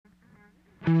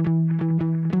Welcome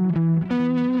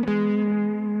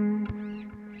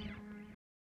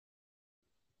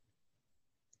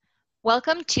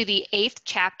to the 8th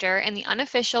chapter in the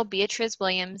unofficial Beatrice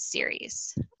Williams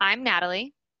series. I'm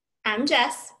Natalie. I'm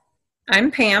Jess. I'm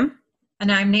Pam.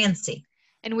 And I'm Nancy.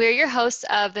 And we're your hosts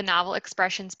of the Novel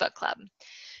Expressions Book Club.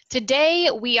 Today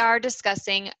we are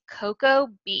discussing Cocoa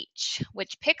Beach,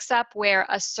 which picks up where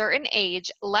A Certain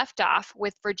Age left off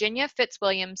with Virginia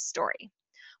Fitzwilliams' story.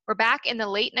 We're back in the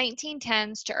late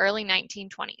 1910s to early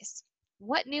 1920s.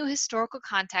 What new historical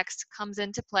context comes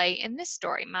into play in this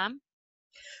story, Mom?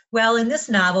 Well, in this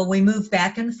novel, we move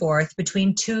back and forth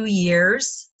between 2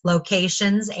 years,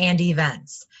 locations, and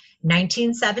events.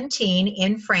 1917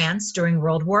 in France during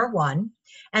World War I,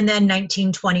 and then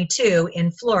 1922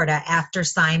 in Florida after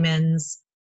Simon's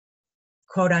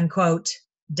quote-unquote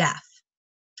death.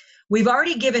 We've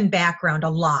already given background a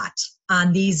lot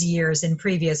on these years in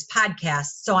previous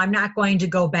podcasts, so I'm not going to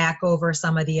go back over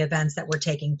some of the events that were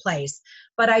taking place.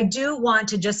 But I do want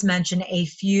to just mention a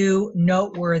few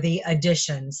noteworthy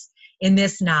additions in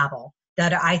this novel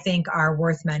that I think are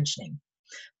worth mentioning.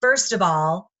 First of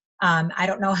all, I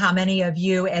don't know how many of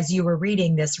you, as you were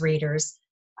reading this, readers,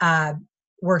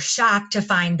 were shocked to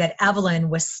find that Evelyn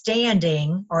was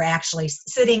standing, or actually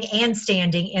sitting and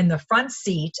standing in the front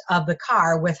seat of the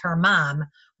car with her mom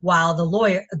while the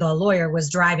lawyer was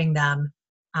driving them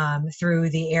through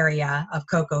the area of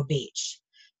Cocoa Beach.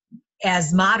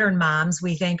 As modern moms,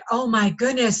 we think, oh my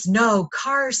goodness, no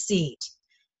car seat.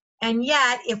 And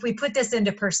yet, if we put this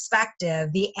into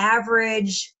perspective, the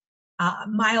average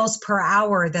miles per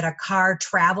hour that a car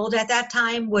traveled at that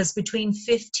time was between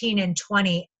 15 and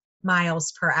 20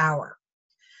 miles per hour.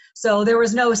 So there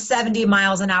was no 70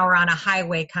 miles an hour on a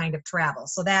highway kind of travel.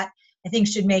 So that, I think,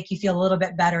 should make you feel a little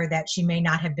bit better that she may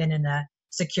not have been in a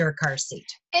secure car seat.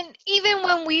 And even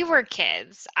when we were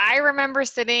kids, I remember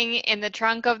sitting in the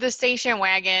trunk of the station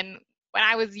wagon when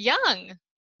I was young.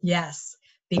 Yes,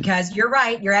 because you're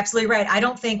right. You're absolutely right. I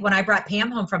don't think when I brought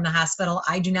Pam home from the hospital,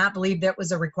 I do not believe that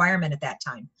was a requirement at that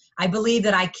time. I believe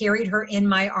that I carried her in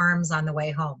my arms on the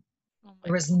way home.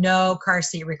 There was no car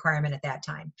seat requirement at that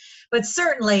time. But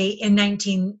certainly in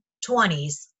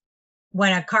 1920s,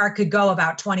 when a car could go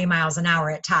about 20 miles an hour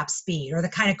at top speed, or the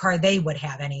kind of car they would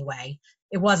have anyway,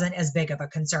 it wasn't as big of a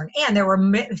concern. And there were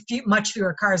much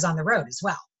fewer cars on the road as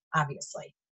well,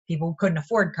 obviously. People couldn't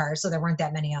afford cars, so there weren't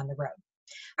that many on the road.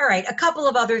 All right, a couple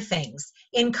of other things.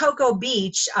 In Cocoa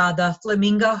Beach, the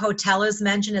Flamingo Hotel is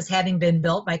mentioned as having been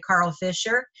built by Carl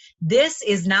Fisher. This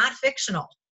is not fictional.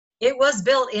 It was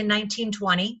built in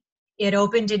 1920, it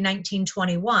opened in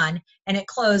 1921, and it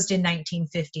closed in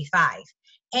 1955.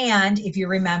 And if you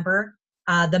remember,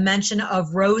 the mention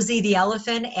of Rosie the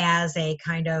elephant as a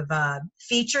kind of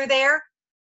feature there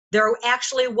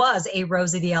actually was a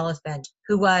Rosie the elephant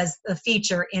who was a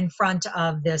feature in front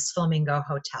of this Flamingo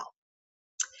Hotel.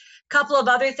 A couple of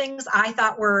other things I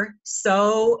thought were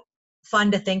so fun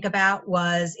to think about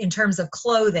was in terms of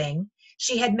clothing.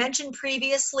 She had mentioned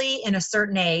previously in A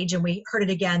Certain Age, and we heard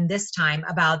it again this time,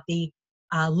 about the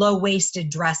low-waisted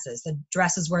dresses, the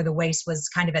dresses where the waist was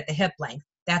kind of at the hip length.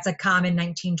 That's a common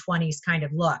 1920s kind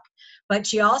of look. But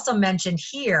she also mentioned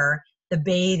here the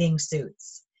bathing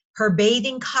suits. Her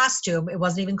bathing costume, it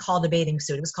wasn't even called a bathing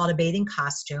suit, it was called a bathing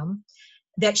costume,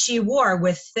 that she wore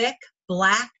with thick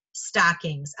black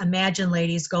stockings. Imagine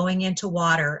ladies going into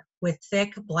water with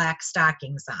thick black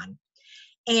stockings on.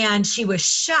 And she was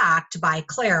shocked by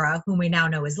Clara, whom we now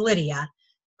know as Lydia,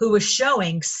 who was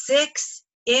showing 6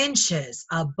 inches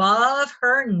above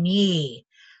her knee.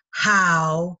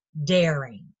 How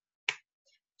daring.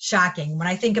 Shocking. When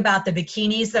I think about the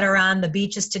bikinis that are on the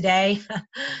beaches today,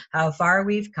 how far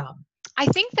we've come. I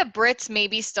think the Brits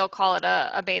maybe still call it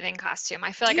a bathing costume.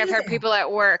 I feel like I've heard people at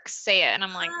work say it, and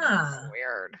I'm like, that's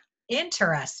weird.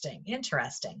 Interesting. In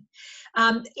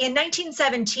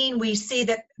 1917, we see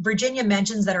that Virginia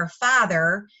mentions that her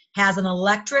father has an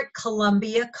electric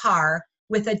Columbia car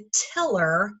with a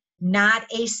tiller, not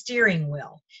a steering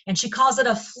wheel. And she calls it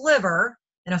a flivver,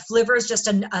 and a flivver is just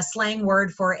a slang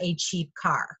word for a cheap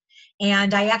car.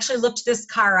 And I actually looked this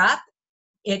car up.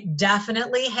 It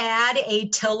definitely had a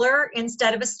tiller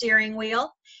instead of a steering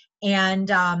wheel, and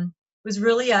it was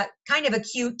really a kind of a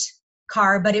cute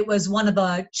car, but it was one of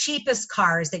the cheapest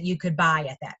cars that you could buy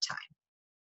at that time.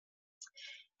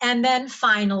 And then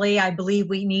finally, I believe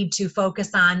we need to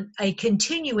focus on a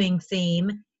continuing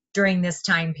theme during this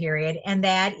time period, and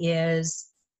that is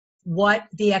what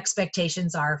the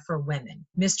expectations are for women.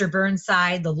 Mr.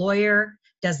 Burnside, the lawyer,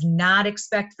 does not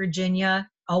expect Virginia,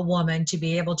 a woman, to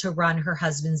be able to run her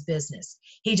husband's business.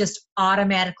 He just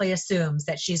automatically assumes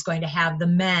that she's going to have the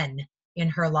men in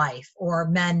her life, or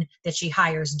men that she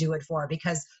hires do it for,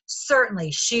 because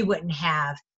certainly she wouldn't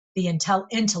have the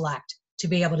intellect to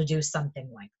be able to do something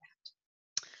like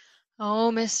that.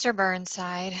 Oh, Mr.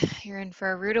 Burnside, you're in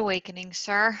for a rude awakening,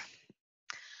 sir.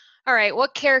 All right,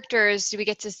 what characters do we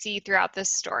get to see throughout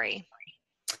this story?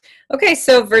 Okay,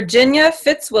 so Virginia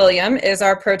Fitzwilliam is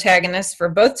our protagonist for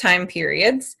both time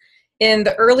periods. In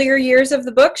the earlier years of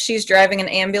the book, she's driving an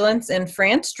ambulance in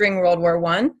France during World War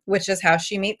I, which is how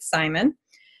she meets Simon.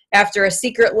 After a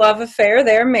secret love affair,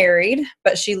 they're married,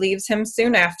 but she leaves him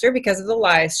soon after because of the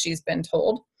lies she's been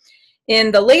told.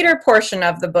 In the later portion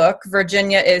of the book,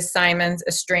 Virginia is Simon's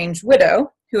estranged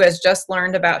widow, who has just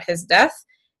learned about his death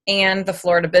and the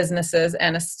Florida businesses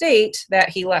and estate that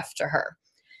he left to her.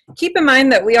 Keep in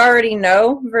mind that we already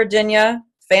know Virginia,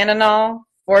 Faninal,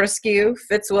 Fortescue,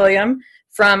 Fitzwilliam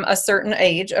from a certain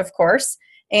age, of course.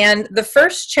 And the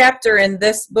first chapter in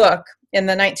this book, in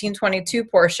the 1922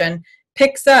 portion,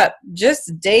 picks up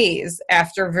just days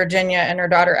after Virginia and her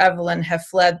daughter Evelyn have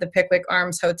fled the Pickwick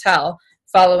Arms Hotel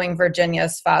following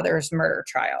Virginia's father's murder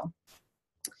trial.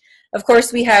 Of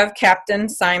course, we have Captain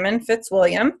Simon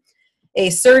Fitzwilliam, a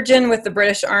surgeon with the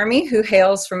British Army who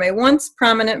hails from a once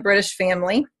prominent British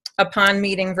family. Upon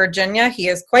meeting Virginia, he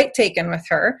is quite taken with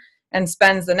her and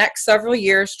spends the next several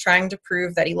years trying to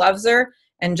prove that he loves her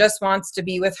and just wants to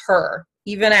be with her,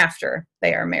 even after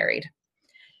they are married.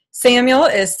 Samuel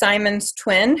is Simon's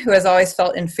twin, who has always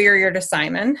felt inferior to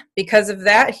Simon. Because of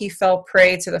that, he fell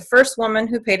prey to the first woman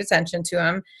who paid attention to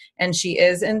him, and she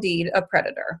is indeed a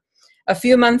predator. A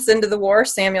few months into the war,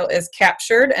 Samuel is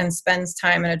captured and spends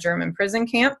time in a German prison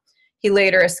camp. He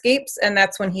later escapes, and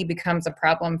that's when he becomes a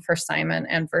problem for Simon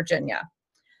and Virginia.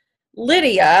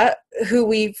 Lydia, who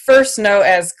we first know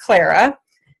as Clara,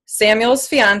 Samuel's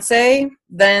fiance,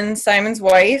 then Simon's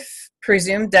wife,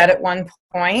 presumed dead at one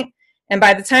point. And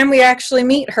by the time we actually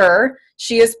meet her,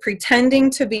 she is pretending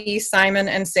to be Simon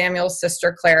and Samuel's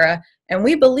sister, Clara, and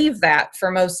we believe that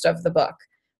for most of the book.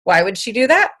 Why would she do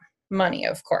that? Money,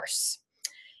 of course.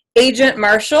 Agent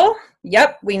Marshall,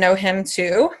 yep, we know him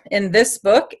too. In this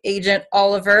book, Agent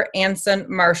Oliver Anson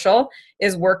Marshall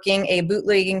is working a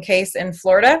bootlegging case in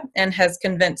Florida and has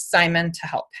convinced Simon to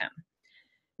help him.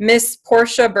 Miss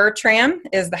Portia Bertram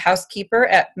is the housekeeper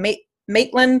at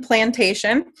Maitland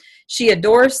Plantation. She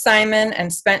adores Simon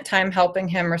and spent time helping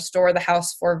him restore the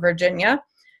house for Virginia.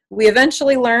 We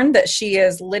eventually learn that she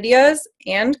is Lydia's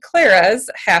and Clara's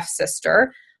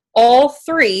half-sister. All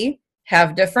three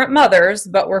have different mothers,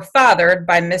 but were fathered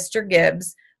by Mr.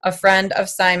 Gibbs, a friend of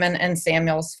Simon and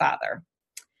Samuel's father.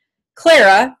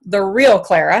 Clara, the real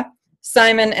Clara,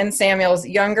 Simon and Samuel's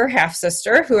younger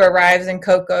half-sister, who arrives in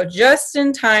Cocoa just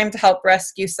in time to help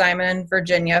rescue Simon and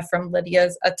Virginia from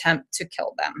Lydia's attempt to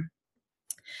kill them.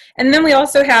 And then we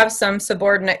also have some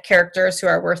subordinate characters who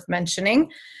are worth mentioning.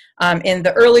 In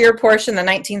the earlier portion, the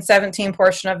 1917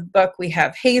 portion of the book, we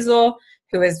have Hazel,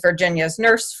 who is Virginia's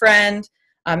nurse friend,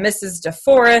 Mrs.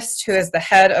 DeForest, who is the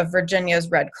head of Virginia's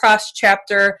Red Cross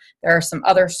chapter. There are some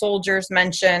other soldiers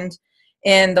mentioned.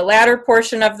 In the latter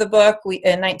portion of the book,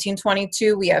 in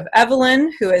 1922, we have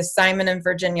Evelyn, who is Simon and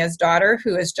Virginia's daughter,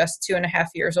 who is just 2.5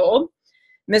 years old.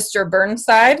 Mr.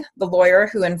 Burnside, the lawyer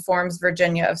who informs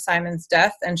Virginia of Simon's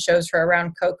death and shows her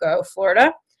around Cocoa,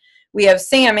 Florida. We have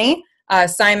Sammy,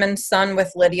 Simon's son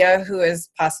with Lydia, who is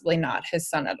possibly not his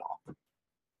son at all.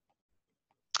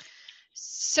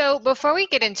 So before we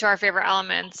get into our favorite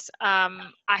elements,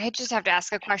 I just have to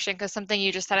ask a question, because something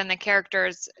you just said in the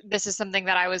characters, this is something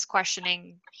that I was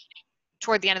questioning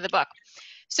toward the end of the book.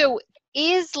 So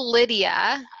is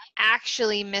Lydia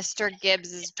actually Mr.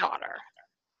 Gibbs's daughter?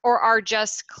 Or are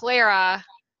just Clara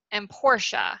and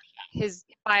Portia his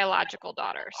biological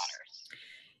daughters?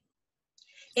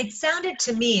 It sounded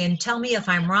to me, and tell me if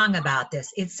I'm wrong about this,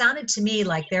 it sounded to me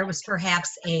like there was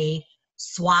perhaps a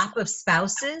swap of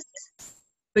spouses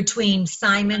between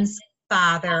Simon's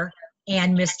father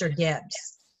and Mr.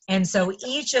 Gibbs. And so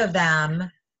each of them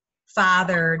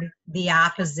fathered the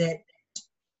opposite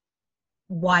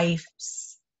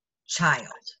wife's child.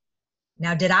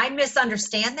 Now, did I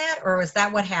misunderstand that, or was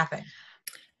that what happened?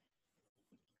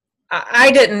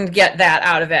 I didn't get that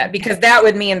out of it, because that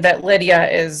would mean that Lydia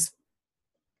is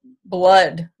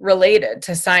blood related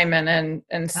to Simon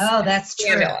and Oh, that's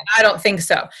Samuel. true. I don't think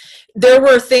so. There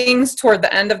were things toward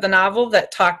the end of the novel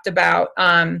that talked about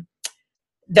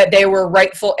that they were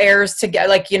rightful heirs to get,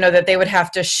 like, that they would have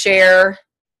to share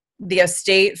the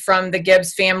estate from the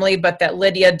Gibbs family, but that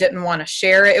Lydia didn't want to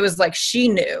share it. It was like she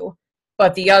knew,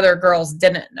 but the other girls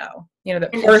didn't know.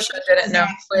 That Portia didn't know,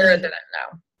 Clara didn't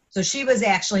know. So she was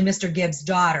actually Mr. Gibbs'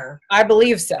 daughter. I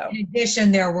believe so. In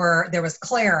addition, there was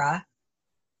Clara.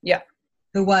 Yeah.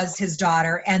 who was his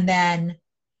daughter, and then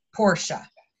Portia.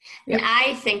 And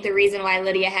I think the reason why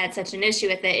Lydia had such an issue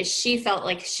with it is she felt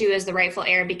like she was the rightful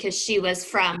heir because she was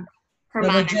from her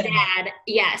mom and dad.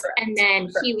 Yes. Correct. And then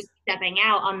he was stepping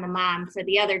out on the mom for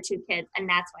the other two kids. And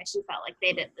that's why she felt like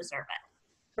they didn't deserve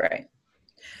it. Right.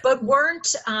 But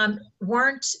weren't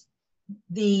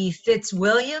the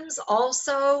Fitzwilliams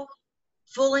also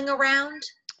fooling around?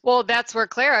 Well, that's where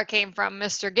Clara came from,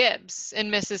 Mr. Gibbs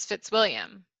and Mrs.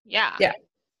 Fitzwilliam. Yeah. Yeah.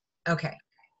 Okay.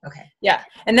 Yeah.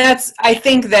 And I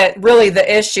think that really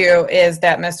the issue is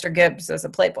that Mr. Gibbs is a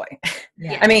playboy.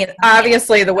 Yeah. I mean,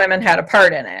 obviously the women had a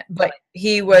part in it, but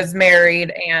he was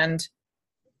married and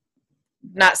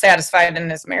not satisfied in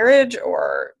his marriage,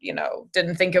 or,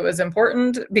 didn't think it was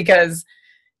important, because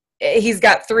he's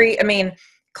got three. I mean,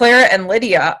 Clara and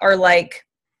Lydia are like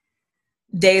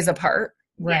days apart.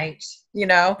 Right.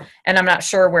 And I'm not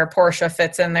sure where Portia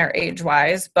fits in there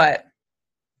age-wise, but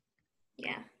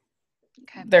Yeah.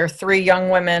 Okay. they're three young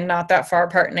women not that far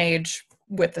apart in age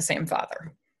with the same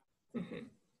father. Mm-hmm.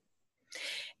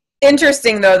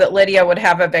 Interesting, though, that Lydia would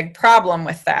have a big problem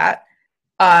with that,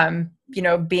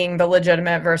 being the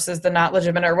legitimate versus the not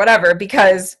legitimate or whatever,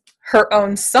 because her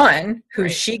own son, who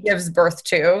Right. she gives birth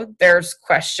to, there's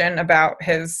question about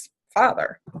his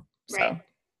father. Right.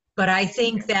 But I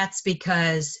think that's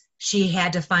because she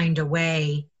had to find a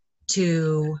way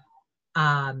to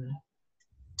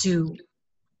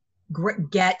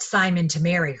get Simon to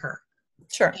marry her.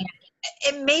 Sure.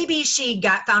 And maybe she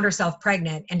found herself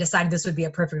pregnant and decided this would be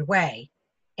a perfect way.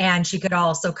 And she could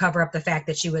also cover up the fact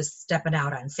that she was stepping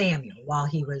out on Samuel while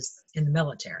he was in the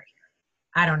military.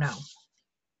 I don't know.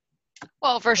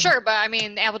 Well, for sure, but I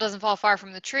mean, the apple doesn't fall far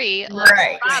from the tree.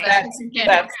 Right.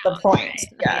 That's the point.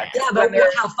 Yeah. Yeah, but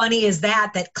how funny is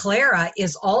that Clara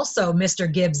is also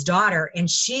Mr. Gibbs' daughter, and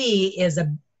she is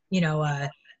a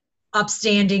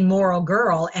upstanding moral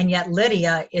girl, and yet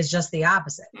Lydia is just the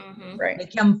opposite. Mm-hmm.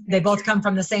 Right. They both come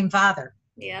from the same father.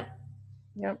 Yep.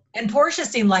 Yep. And Portia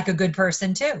seemed like a good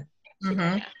person too. Mm-hmm.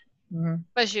 Yeah. Mm-hmm.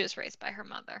 But she was raised by her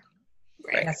mother.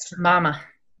 Right. That's true. Mama.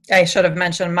 I should have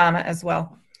mentioned Mama as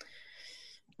well.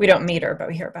 We don't meet her, but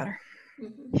we hear about her.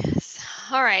 Mm-hmm. Yes.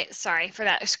 All right. Sorry for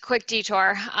that quick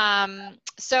detour.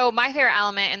 So my favorite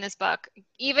element in this book,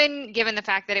 even given the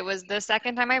fact that it was the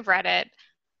second time I've read it,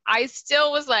 I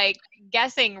still was like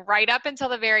guessing right up until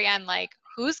the very end, like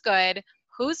who's good,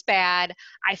 who's bad.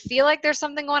 I feel like there's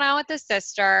something going on with the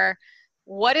sister.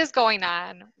 What is going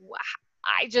on?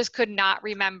 I just could not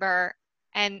remember.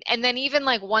 And then even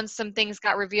like once some things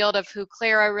got revealed of who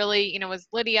Clara really, was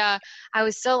Lydia, I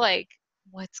was still like,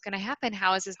 what's going to happen?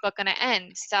 How is this book going to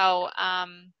end? So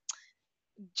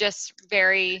just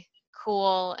very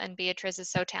cool. And Beatrice is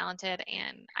so talented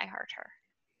and I heart her.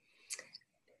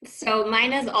 So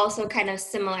mine is also kind of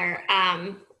similar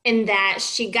in that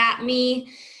she got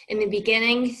me in the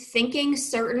beginning thinking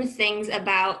certain things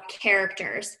about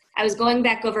characters. I was going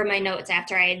back over my notes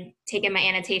after I had taken my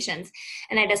annotations,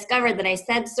 and I discovered that I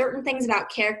said certain things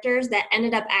about characters that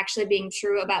ended up actually being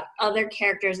true about other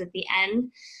characters at the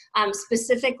end.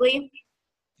 Specifically,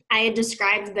 I had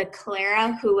described the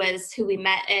Clara who we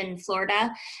met in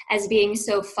Florida as being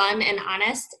so fun and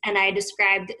honest, and I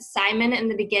described Simon in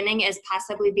the beginning as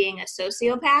possibly being a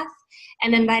sociopath,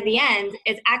 and then by the end,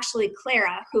 it's actually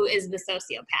Clara who is the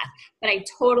sociopath. But I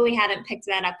totally hadn't picked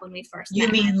that up when we first met.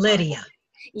 You mean Lydia?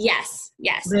 Yes.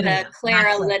 Lydia, The Clara,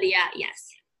 not Clara. Lydia, yes.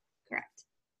 Correct.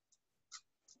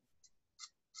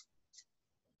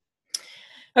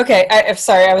 Okay, I'm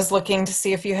sorry. I was looking to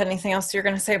see if you had anything else you were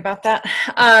going to say about that.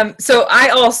 So I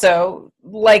also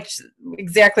liked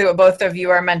exactly what both of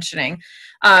you are mentioning,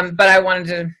 but I wanted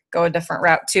to go a different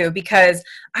route too, because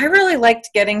I really liked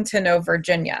getting to know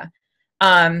Virginia.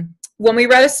 When we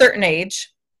read A Certain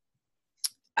Age,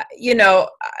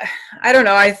 I don't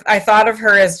know. I thought of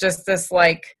her as just this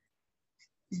like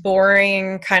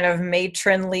boring kind of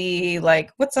matronly,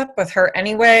 like what's up with her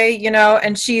anyway,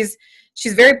 and she's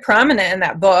very prominent in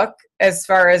that book as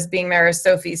far as being there as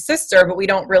Sophie's sister, but we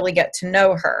don't really get to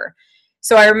know her.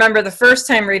 So I remember the first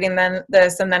time reading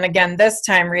this, and then again this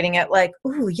time reading it, like,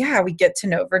 ooh, yeah, we get to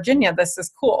know Virginia. This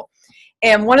is cool.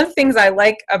 And one of the things I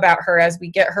like about her as we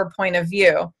get her point of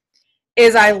view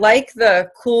is I like the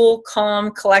cool,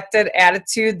 calm, collected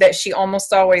attitude that she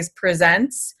almost always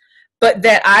presents, but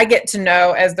that I get to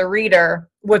know as the reader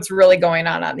what's really going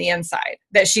on the inside,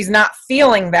 that she's not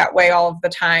feeling that way all of the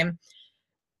time.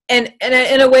 And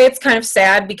in a way, it's kind of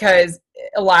sad because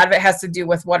a lot of it has to do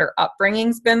with what her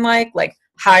upbringing's been like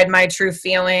hide my true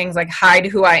feelings, like hide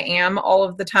who I am all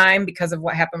of the time because of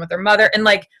what happened with her mother. And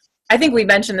like, I think we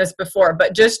mentioned this before,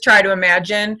 but just try to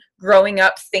imagine growing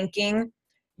up thinking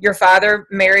your father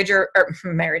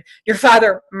your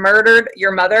father murdered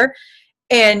your mother,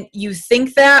 and you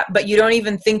think that, but you don't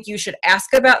even think you should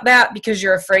ask about that because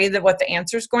you're afraid that what the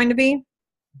answer is going to be.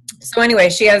 So anyway,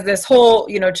 she has this whole,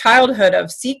 childhood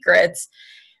of secrets,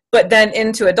 but then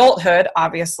into adulthood,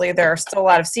 obviously there are still a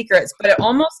lot of secrets, but it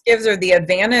almost gives her the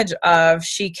advantage of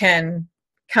she can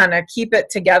kind of keep it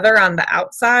together on the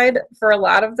outside for a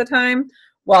lot of the time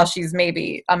while she's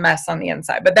maybe a mess on the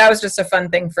inside. But that was just a fun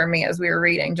thing for me as we were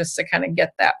reading, just to kind of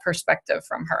get that perspective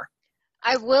from her.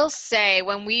 I will say,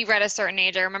 when we read A Certain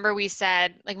Age, I remember we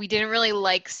said, like, we didn't really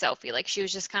like Sophie. Like, she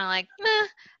was just kind of like,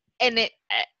 meh.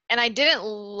 And I didn't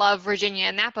love Virginia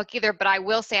in that book either, but I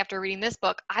will say, after reading this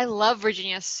book, I love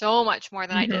Virginia so much more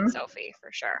than I did Sophie, for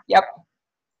sure. Yep.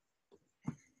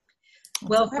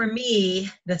 Well, for me,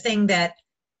 the thing that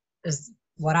is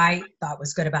what I thought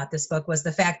was good about this book was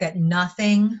the fact that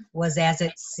nothing was as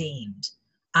it seemed.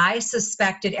 I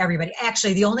suspected everybody.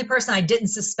 Actually, the only person I didn't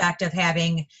suspect of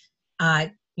having,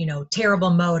 terrible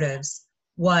motives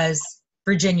was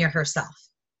Virginia herself.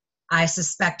 I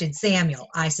suspected Samuel.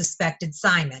 I suspected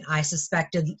Simon. I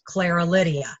suspected Clara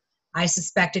Lydia. I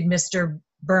suspected Mr.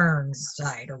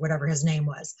 Burnside, or whatever his name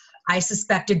was. I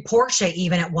suspected Portia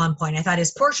even at one point. I thought,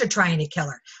 is Portia trying to kill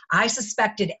her? I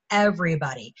suspected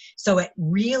everybody. So it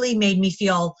really made me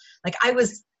feel like I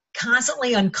was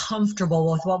constantly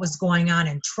uncomfortable with what was going on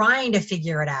and trying to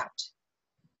figure it out.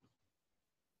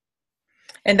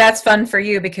 And that's fun for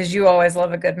you because you always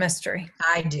love a good mystery.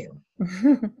 I do.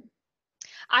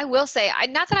 I will say,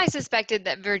 not that I suspected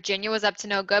that Virginia was up to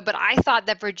no good, but I thought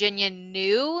that Virginia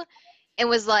knew and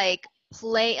was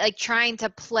trying to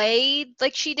play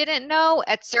like she didn't know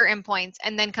at certain points,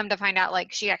 and then come to find out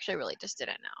like she actually really just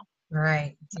didn't know.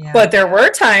 Right. Yeah. But there were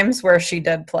times where she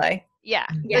did play. Yeah,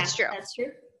 that's true. That's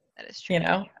true. That is true.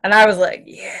 And I was like,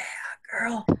 yeah,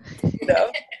 girl.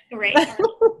 Right.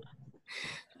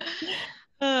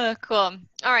 Cool.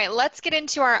 All right, let's get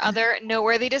into our other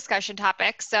noteworthy discussion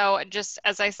topics. So just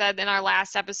as I said in our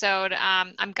last episode,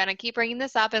 I'm going to keep bringing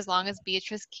this up as long as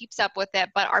Beatrice keeps up with it,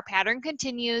 but our pattern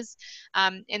continues.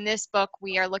 In this book,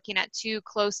 we are looking at 2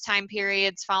 close time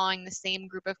periods following the same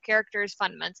group of characters,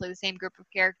 fundamentally the same group of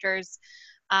characters,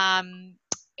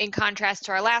 in contrast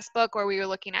to our last book where we were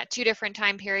looking at 2 different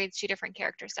time periods, 2 different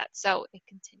character sets. So it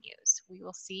continues. We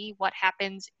will see what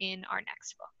happens in our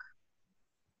next book.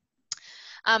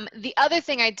 The other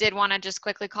thing I did want to just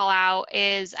quickly call out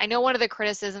is, I know one of the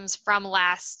criticisms from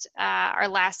our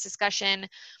last discussion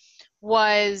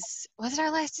was it our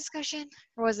last discussion?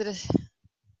 Or was it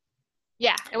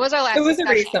yeah, it was our last discussion. It was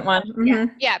a recent one.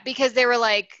 Mm-hmm. Yeah, because they were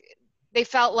they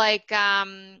felt like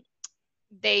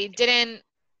they didn't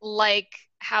like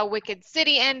how Wicked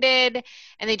City ended,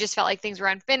 and they just felt like things were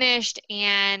unfinished,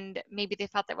 and maybe they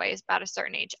felt that way about A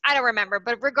Certain Age. I don't remember,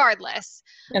 but regardless.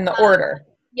 In the order.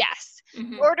 Yes.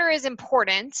 Mm-hmm. Order is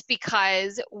important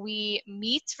because we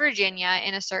meet Virginia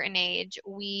in A Certain Age.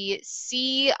 We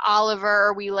see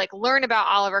Oliver, we learn about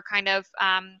Oliver kind of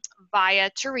via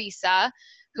Teresa,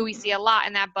 who we see a lot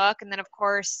in that book. And then, of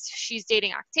course, she's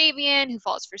dating Octavian, who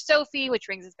falls for Sophie, which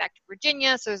brings us back to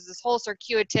Virginia. So there's this whole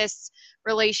circuitous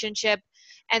relationship.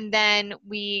 And then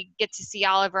we get to see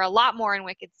Oliver a lot more in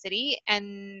Wicked City,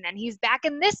 and he's back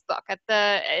in this book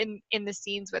in the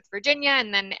scenes with Virginia,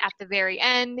 and then at the very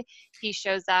end, he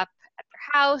shows up at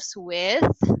their house with.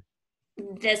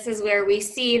 This is where we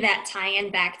see that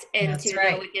tie-in back into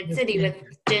the Wicked City with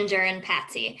Ginger and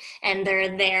Patsy, and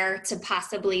they're there to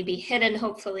possibly be hidden,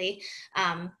 hopefully,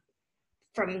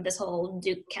 from this whole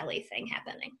Duke Kelly thing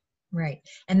happening. Right.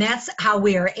 And that's how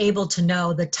we are able to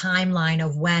know the timeline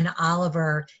of when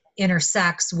Oliver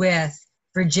intersects with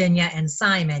Virginia and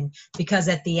Simon, because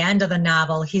at the end of the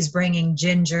novel, he's bringing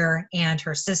Ginger and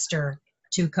her sister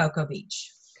to Cocoa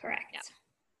Beach. Correct. Yeah.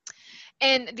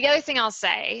 And the other thing I'll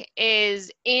say is,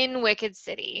 in Wicked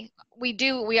City,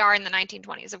 we are in the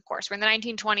 1920s, of course. We're in the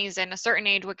 1920s in A Certain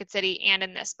Age, Wicked City, and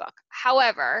in this book.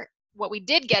 However, what we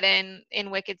did get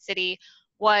in Wicked City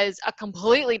was a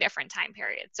completely different time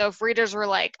period. So if readers were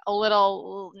a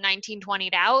little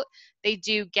 1920'd out, they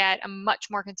do get a much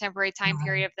more contemporary time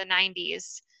period of the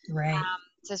 90s, right,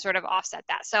 to sort of offset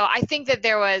that. So I think that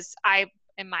there was,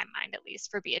 in my mind at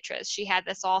least, for Beatrice, she had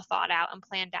this all thought out and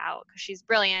planned out because she's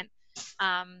brilliant.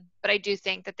 But I do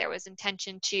think that there was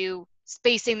intention to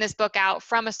spacing this book out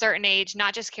from A Certain Age,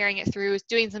 not just carrying it through,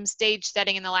 doing some stage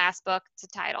setting in the last book to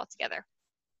tie it all together.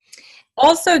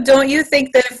 Also, don't you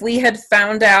think that if we had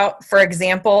found out, for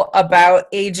example, about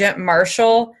Agent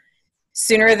Marshall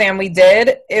sooner than we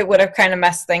did, it would have kind of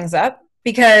messed things up?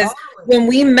 Because when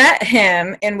we met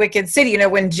him in Wicked City,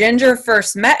 when Ginger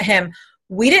first met him,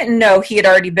 we didn't know he had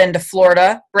already been to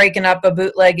Florida, breaking up a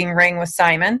bootlegging ring with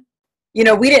Simon. You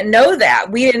know, we didn't know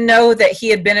that. We didn't know that he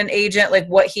had been an agent, like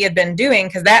what he had been doing,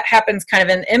 because that happens kind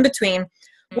of in between.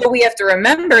 What we have to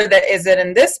remember that is that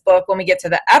in this book, when we get to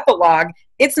the epilogue,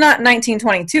 it's not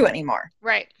 1922 anymore.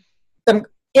 Right.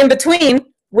 In between,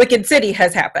 Wicked City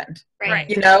has happened. Right.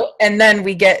 You know, and then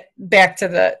we get back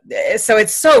to so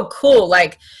it's so cool.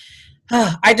 Like,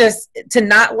 to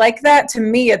not like that, to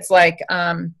me, it's like,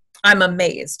 I'm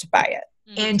amazed by it.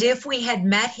 And if we had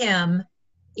met him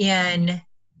in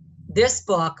this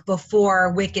book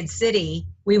before Wicked City,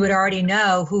 we would already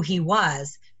know who he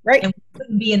was. Right. And we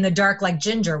wouldn't be in the dark like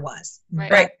Ginger was.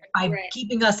 Right. By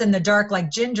keeping us in the dark like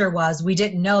Ginger was, we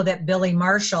didn't know that Billy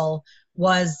Marshall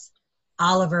was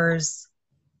Oliver's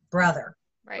brother.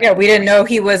 Right. Yeah, we didn't know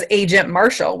he was Agent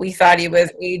Marshall. We thought he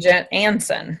was Agent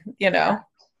Anson, you know.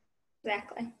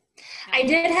 Exactly. I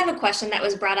did have a question that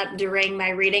was brought up during my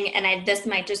reading, and this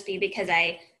might just be because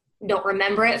I don't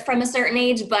remember it from a certain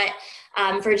age, but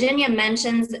Virginia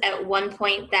mentions at one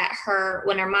point that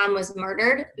when her mom was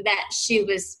murdered, that she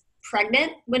was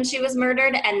pregnant when she was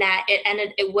murdered, and that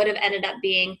it would have ended up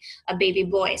being a baby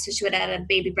boy, so she would have had a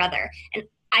baby brother. And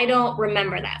I don't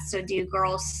remember that. So do you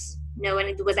girls know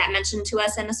was that mentioned to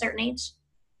us in a certain age?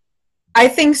 I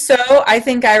think so. I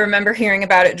think I remember hearing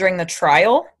about it during the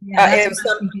trial. Yeah, it was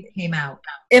some came out.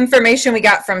 information we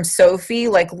got from Sophie,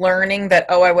 like learning that,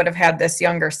 I would have had this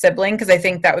younger sibling, because I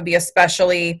think that would be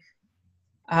especially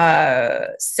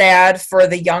sad for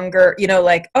the younger, you know,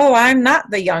 like, I'm not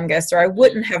the youngest, or I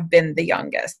wouldn't have been the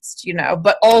youngest, you know.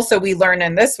 But also we learn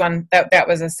in this one that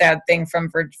was a sad thing for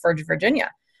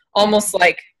Virginia, almost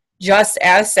like just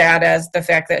as sad as the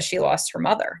fact that she lost her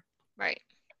mother. Right.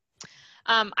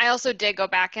 I also did go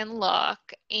back and look,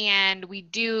 and we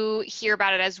do hear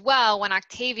about it as well when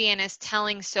Octavian is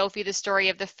telling Sophie the story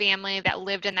of the family that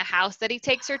lived in the house that he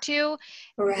takes her to.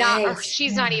 Right.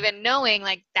 She's not even knowing,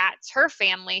 like, that's her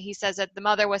family. He says that the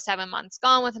mother was 7 months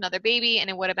gone with another baby, and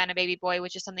it would have been a baby boy,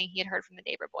 which is something he had heard from the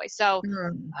neighbor boy. So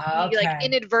we like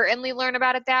inadvertently learn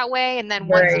about it that way, and then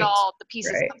once the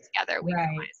pieces come together, we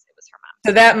realize it was her mom.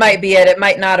 So that might be it. It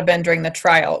might not have been during the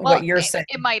trial, what you're saying.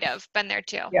 It might have been there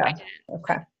too. Yeah. I didn't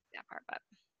Okay. that part, but.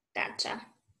 Gotcha.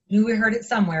 We heard it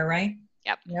somewhere, right?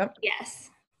 Yep. Yes.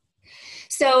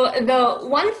 So the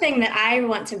one thing that I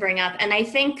want to bring up, and I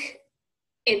think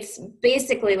it's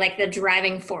basically like the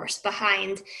driving force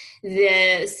behind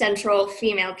the central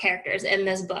female characters in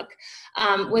this book,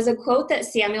 was a quote that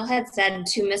Samuel had said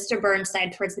to Mr.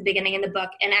 Burnside towards the beginning of the book.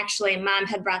 And actually, Mom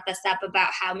had brought this up about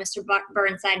how Mr.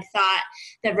 Burnside thought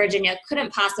that Virginia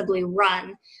couldn't possibly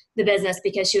run the business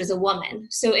because she was a woman.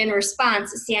 So in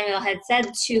response, Samuel had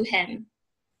said to him,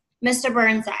 Mr.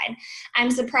 Burnside,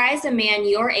 I'm surprised a man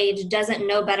your age doesn't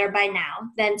know better by now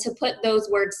than to put those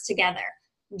words together.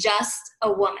 Just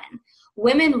a woman.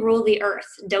 Women rule the earth,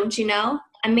 don't you know?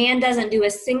 A man doesn't do a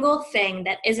single thing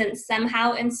that isn't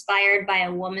somehow inspired by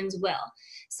a woman's will.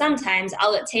 Sometimes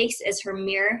all it takes is her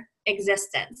mere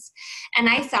existence. And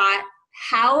I thought,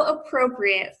 how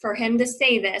appropriate for him to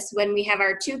say this when we have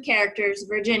our two characters,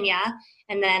 Virginia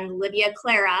and then Lydia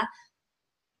Clara,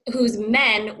 whose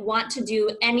men want to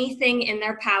do anything in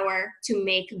their power to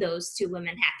make those two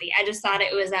women happy. I just thought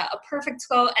it was a perfect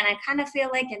quote, and I kind of feel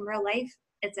like in real life,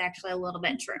 it's actually a little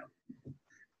bit true.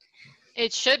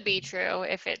 It should be true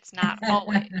if it's not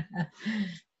always.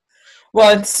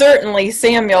 Well, and certainly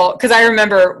Samuel, because I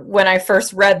remember when I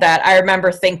first read that, I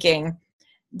remember thinking,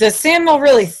 does Samuel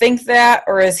really think that,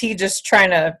 or is he just trying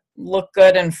to look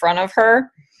good in front of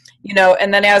her? You know,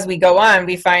 and then as we go on,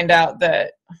 we find out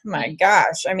that, oh my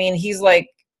gosh, I mean, he's like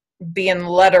being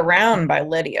led around by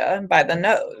Lydia by the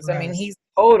nose. Right. I mean, he's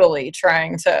totally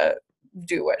trying to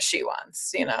do what she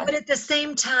wants, you know. But at the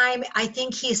same time, I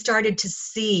think he started to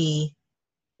see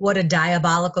what a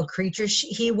diabolical creature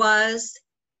she was,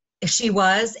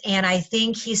 and I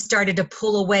think he started to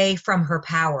pull away from her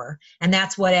power, and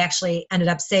that's what actually ended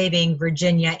up saving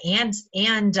Virginia and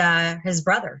his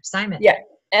brother Simon. Yeah.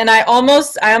 And I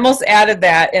almost added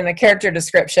that in the character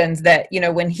descriptions that, you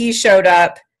know, when he showed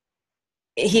up,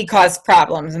 he caused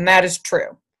problems, and that is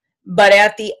true. But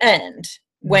at the end,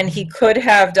 when he could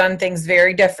have done things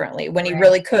very differently, when he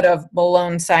really could have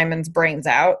blown Simon's brains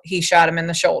out, he shot him in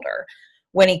the shoulder.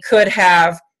 When he could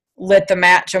have lit the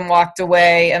match and walked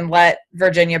away and let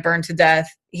Virginia burn to death,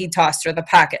 he tossed her the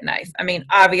pocket knife. I mean,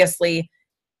 obviously,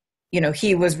 you know,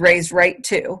 he was raised right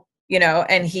too. You know,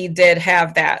 and he did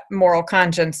have that moral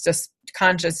conscience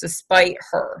despite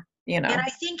her, you know. And I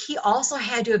think he also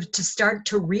had to start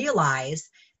to realize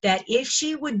that if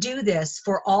she would do this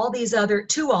for all these other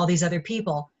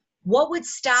people, what would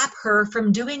stop her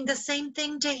from doing the same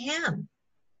thing to him?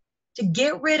 to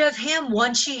get rid of him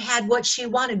once she had what she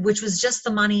wanted, which was just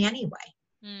the money anyway.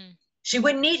 Mm. She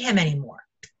wouldn't need him anymore.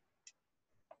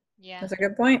 Yeah. That's a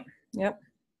good point. Yep.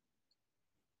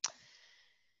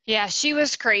 Yeah, she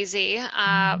was crazy,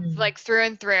 Mhm. like through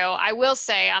and through. I will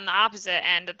say on the opposite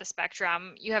end of the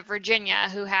spectrum, you have Virginia,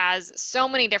 who has so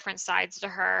many different sides to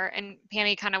her. And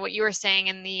Pammy, kind of what you were saying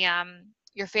in the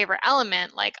your favorite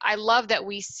element, like I love that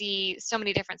we see so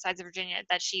many different sides of Virginia,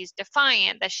 that she's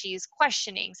defiant, that she's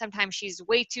questioning. Sometimes she's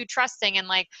way too trusting and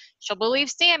like she'll believe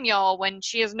Samuel when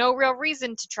she has no real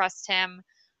reason to trust him.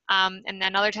 And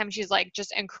then other times she's like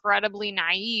just incredibly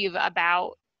naive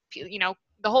about,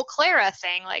 the whole Clara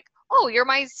thing, like, oh, you're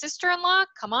my sister-in-law?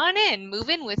 Come on in, move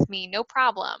in with me, no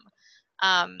problem.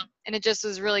 And it just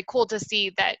was really cool to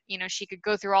see that, she could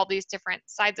go through all these different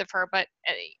sides of her, but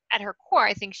at her core,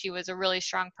 I think she was a really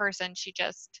strong person. She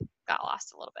just got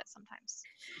lost a little bit sometimes.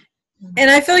 And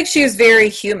I feel like she was very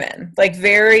human, like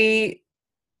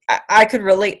I could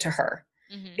relate to her.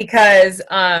 Mm-hmm. Because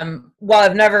while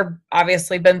I've never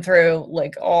obviously been through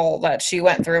like all that she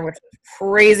went through, which is a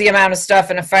crazy amount of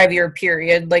stuff in a 5-year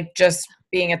period, like just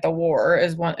being at the war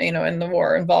is one, in the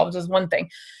war involved is one thing,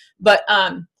 but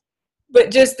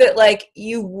just that like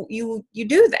you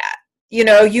do that,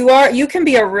 you can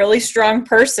be a really strong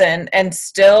person and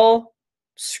still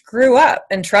screw up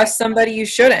and trust somebody you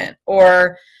shouldn't,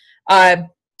 or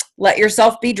let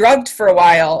yourself be drugged for a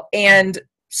while and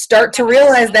start to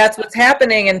realize that's what's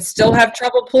happening and still have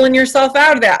trouble pulling yourself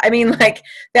out of that. I mean, like,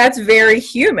 that's very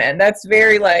human. That's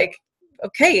very like,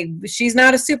 okay, she's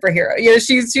not a superhero.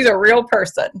 She's a real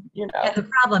person, And the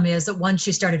problem is that once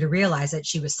she started to realize it,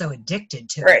 she was so addicted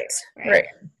to Right.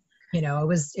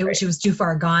 she was too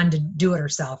far gone to do it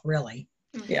herself, really.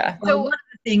 Yeah. Well, one of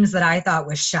the things that I thought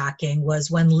was shocking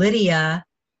was when Lydia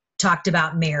talked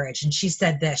about marriage, and she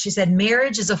said this. She said,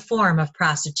 marriage is a form of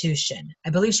prostitution. I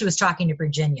believe she was talking to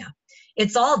Virginia.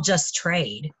 It's all just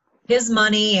trade. His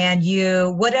money and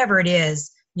you, whatever it is,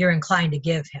 you're inclined to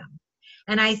give him.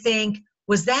 And I think,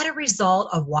 was that a result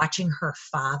of watching her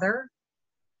father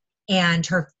and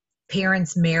her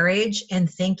parents' marriage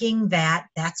and thinking that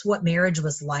that's what marriage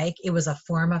was like? It was a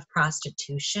form of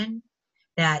prostitution,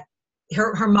 that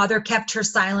her mother kept her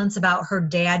silence about her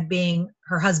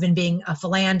husband being a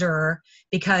philanderer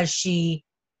because she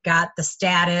got the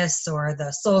status or the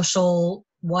social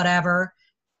whatever.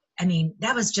 I mean,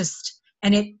 that was just,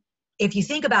 and if you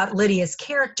think about Lydia's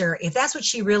character, if that's what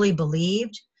she really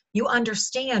believed, you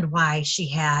understand why she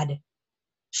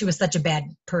was such a bad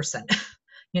person.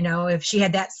 If she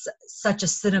had such a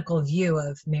cynical view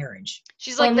of marriage.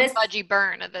 She's like the Budgie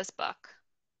Byrne of this book.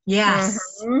 Yes.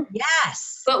 Mm-hmm.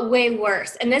 Yes. But way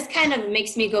worse. And this kind of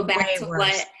makes me go back to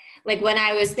what, like when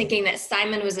I was thinking that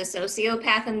Simon was a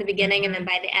sociopath in the beginning, and then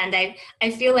by the end,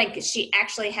 I feel like she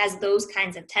actually has those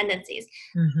kinds of tendencies.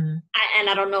 Mm-hmm. And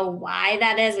I don't know why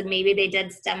that is. And maybe they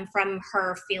did stem from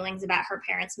her feelings about her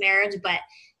parents' marriage, but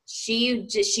she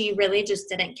really just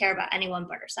didn't care about anyone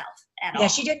but herself at all. Yeah,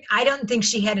 she didn't. I don't think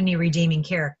she had any redeeming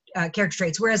character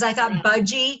traits. Whereas I thought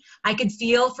Budgie, I could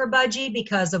feel for Budgie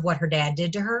because of what her dad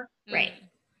did to her. Right.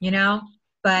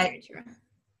 But very true.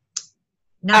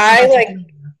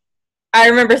 I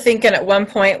remember thinking at one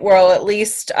point, well, at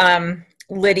least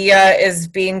Lydia is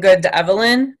being good to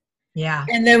Evelyn. Yeah.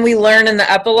 And then we learn in the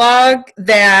epilogue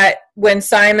that when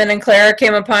Simon and Clara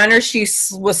came upon her, she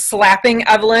was slapping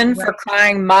Evelyn for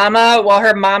crying mama while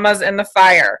her mama's in the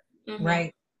fire. Mm-hmm.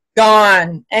 Right.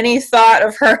 Gone. Any thought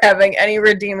of her having any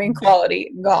redeeming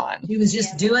quality, gone. She was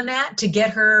just doing that to get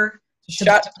her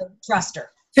to trust her.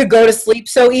 To go to sleep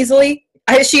so easily.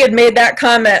 She had made that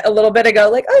comment a little bit ago,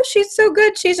 like, oh, she's so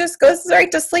good. She just goes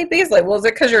right to sleep easily. Well, is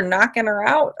it because you're knocking her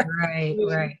out?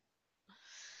 Right.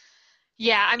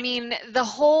 Yeah, I mean, the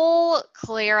whole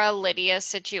Clara-Lydia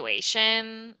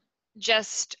situation,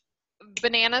 just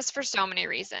bananas for so many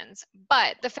reasons.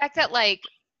 But the fact that, like,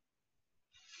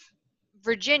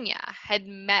 Virginia had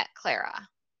met Clara,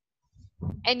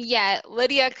 and yet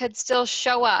Lydia could still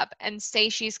show up and say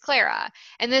she's Clara.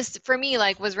 And this, for me,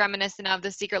 like, was reminiscent of The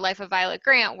Secret Life of Violet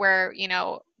Grant, where,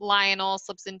 Lionel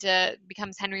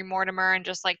becomes Henry Mortimer and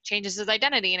just, like, changes his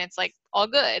identity, and it's, like, all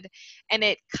good. And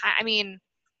it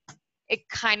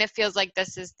kind of feels like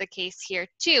this is the case here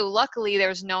too. Luckily, there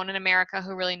was no one in America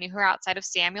who really knew her outside of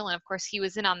Samuel, and of course he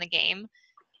was in on the game.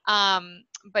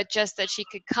 But just that she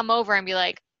could come over and be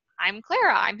like, I'm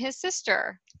Clara, I'm his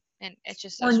sister. And it's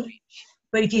just so strange.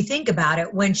 But if you think about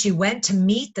it, when she went to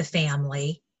meet the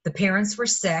family, the parents were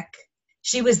sick.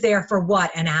 She was there for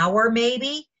what, an hour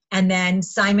maybe? And then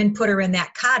Simon put her in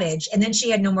that cottage, and then she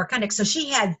had no more contact. So she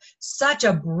had such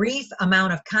a brief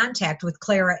amount of contact with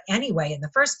Clara anyway in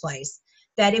the first place,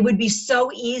 that it would be so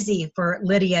easy for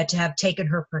Lydia to have taken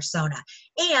her persona.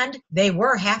 And they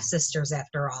were half sisters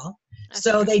after all. That's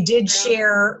So true. they did True.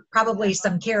 share probably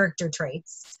some character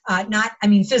traits,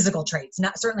 physical traits,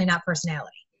 certainly not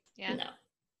personality. Yeah. No.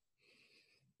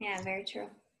 Yeah, very true.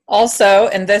 Also,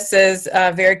 and this is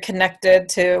very connected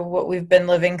to what we've been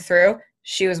living through,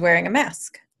 she was wearing a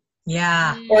mask.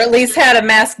 Yeah. Mm. Or at least had a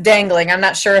mask dangling. I'm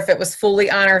not sure if it was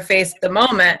fully on her face at the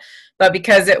moment, but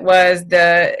because it was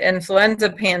the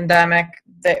influenza pandemic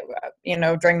that,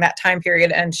 during that time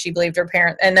period, and she believed her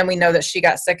parents, and then we know that she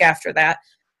got sick after that.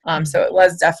 So it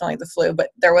was definitely the flu,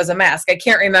 but there was a mask. I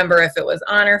can't remember if it was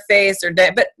on her face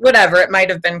but whatever, it might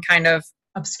have been kind of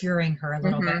Obscuring her a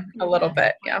little bit. a little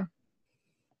bit, yeah.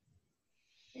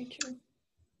 Very true.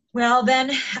 Well,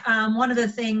 then one of the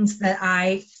things that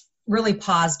I really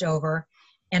paused over,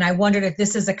 and I wondered if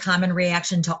this is a common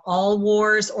reaction to all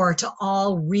wars or to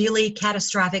all really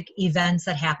catastrophic events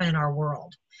that happen in our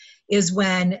world, is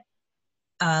when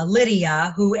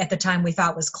Lydia, who at the time we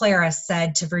thought was Clara,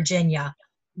 said to Virginia,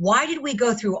 "Why did we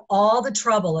go through all the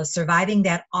trouble of surviving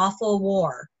that awful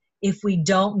war if we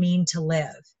don't mean to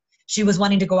live?" She was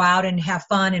wanting to go out and have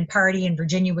fun and party, and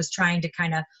Virginia was trying to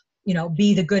kind of,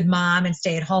 be the good mom and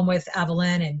stay at home with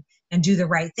Evelyn and do the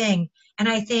right thing. And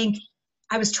I think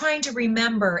I was trying to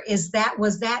remember,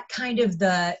 was that kind of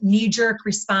the knee-jerk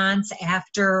response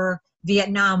after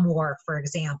Vietnam War, for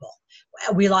example?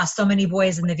 We lost so many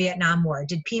boys in the Vietnam War.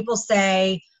 Did people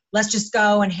say, let's just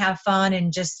go and have fun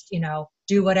and just,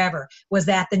 do whatever? Was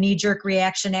that the knee-jerk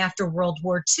reaction after World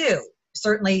War II?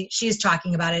 Certainly, she's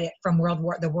talking about it from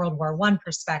the World War I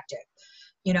perspective.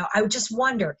 I would just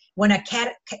wonder, when a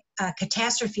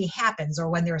catastrophe happens, or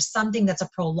when there's something that's a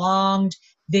prolonged,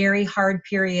 very hard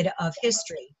period of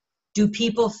history, do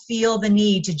people feel the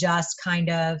need to just kind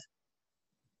of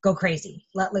go crazy,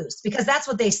 let loose? Because that's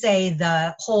what they say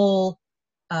the whole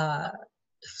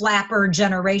flapper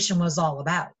generation was all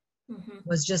about,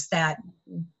 was just that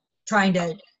trying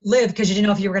to live because you didn't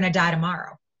know if you were going to die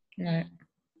tomorrow. Right.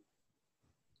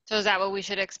 So is that what we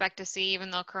should expect to see,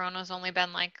 even though Corona's only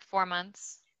been like 4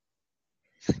 months?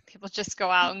 People just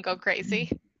go out and go crazy.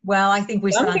 Well, I think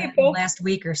we Some saw that in the people. last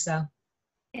week or so.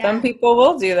 Yeah. Some people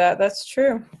will do that. That's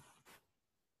true.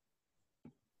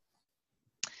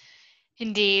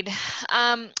 Indeed.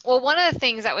 Well, one of the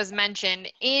things that was mentioned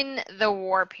in the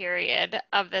war period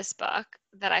of this book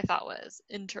that I thought was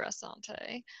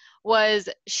interessante was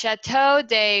Chateau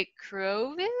de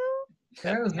Creville.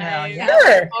 Yeah.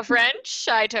 Sure. French.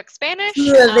 I took Spanish.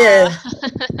 Creville.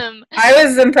 Um, I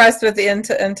was impressed with the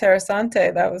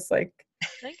interessante. That was like,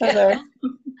 thank Heather.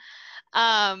 you.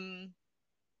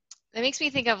 It makes me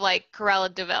think of like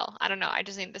Cruella de Vil. I don't know. I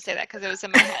just needed to say that because it was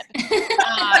in my head.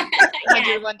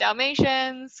 101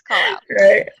 Dalmatians, call out.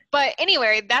 Right. But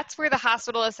anyway, that's where the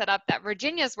hospital is set up that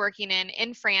Virginia's working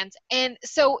in France. And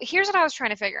so here's what I was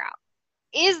trying to figure out.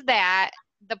 Is that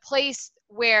the place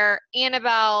where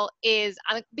Annabelle is?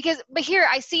 But here,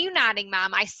 I see you nodding,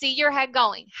 Mom. I see your head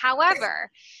going.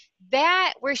 However,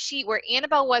 that where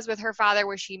Annabelle was with her father,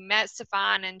 where she met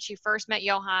Stefan and she first met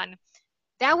Johann,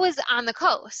 that was on the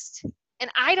coast.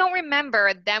 And I don't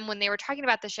remember them, when they were talking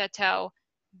about the chateau,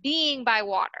 being by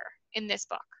water in this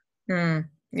book.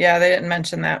 Yeah, they didn't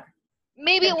mention that.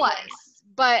 Maybe it was,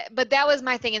 but that was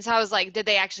my thing. And so I was like, did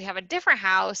they actually have a different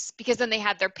house? Because then they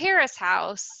had their Paris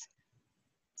house.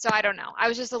 So I don't know. I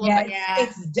was just a little bit. Yeah.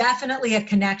 It's definitely a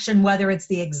connection, whether it's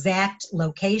the exact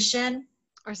location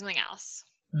Or something else.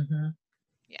 Mm-hmm.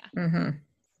 Mm-hmm.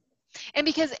 And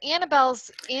because Annabelle.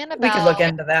 We could look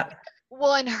into that.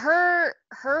 Well, and her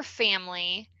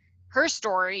family, her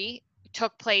story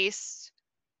took place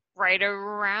right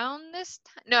around this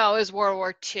time. No, it was World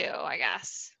War II, I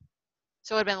guess.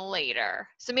 So it would have been later.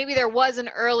 So maybe there was an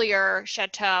earlier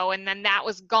chateau, and then that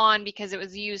was gone because it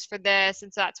was used for this,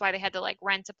 and so that's why they had to like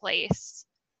rent a place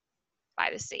by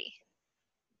the sea.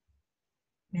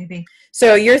 Maybe.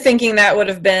 So you're thinking that would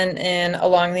have been in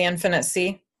Along the Infinite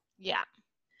Sea? Yeah.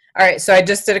 All right, so I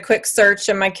just did a quick search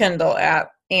in my Kindle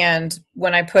app, and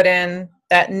when I put in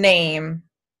that name,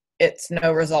 it's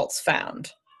no results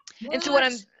found. And so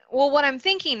what I'm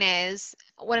thinking is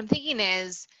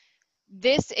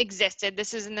this existed.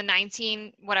 This is in the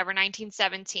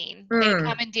 1917. They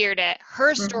commandeered it.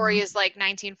 Her story is like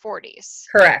 1940s.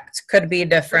 Correct. Could be Or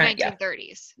different.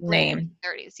 1930s. Yeah. Name.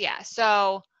 30s, yeah.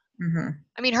 So,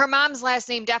 I mean, her mom's last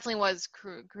name definitely was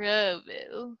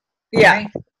Creville. Yeah. Right?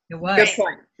 It was. Good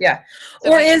point. Yeah.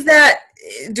 So Or is that,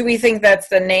 do we think that's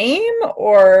the name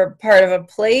or part of a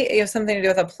place? You have something to do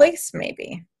with a place,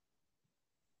 maybe?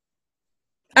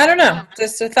 I don't know.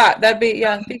 Just a thought. That'd be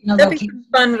some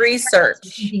fun research.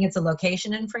 Thinking it's a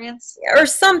location in France? Or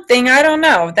something. I don't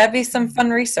know. That'd be some fun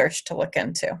research to look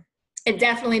into. It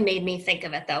definitely made me think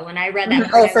of it, though. When I read that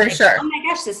book, Oh, for sure. Oh my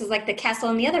gosh, this is like the castle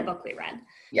in the other book we read.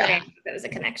 Yeah. But I think it was a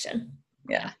connection.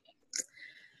 Yeah.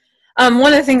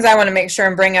 One of the things I want to make sure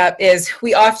and bring up is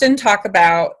we often talk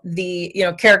about the,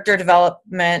 character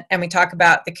development, and we talk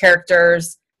about the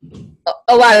characters,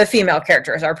 a lot of the female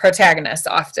characters, our protagonists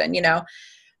often,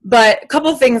 But a couple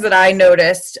of things that I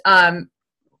noticed.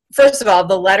 First of all,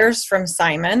 the letters from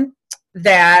Simon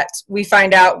that we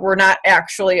find out were not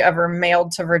actually ever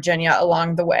mailed to Virginia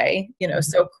along the way.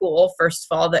 So cool, first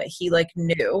of all, that he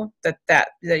knew that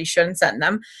he shouldn't send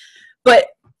them. But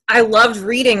I loved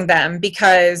reading them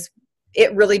because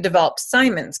it really developed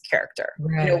Simon's character.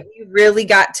 Right. We really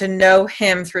got to know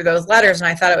him through those letters, and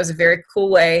I thought it was a very cool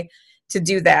way to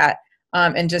do that,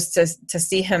 and just to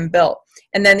see him built.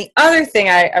 And then the other thing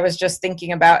I was just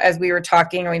thinking about as we were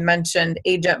talking, and we mentioned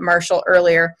Agent Marshall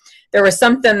earlier, there was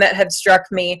something that had struck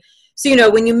me. So,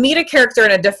 when you meet a character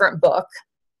in a different book,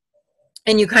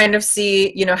 and you kind of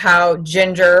see, how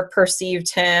Ginger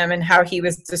perceived him and how he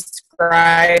was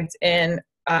described in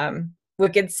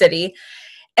Wicked City.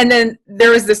 And then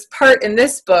there was this part in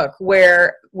this book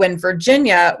where when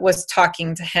Virginia was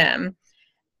talking to him,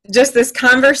 just this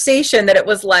conversation that it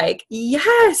was like,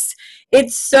 yes,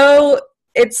 it's so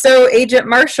Agent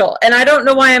Marshall. And I don't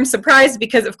know why I'm surprised,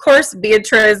 because of course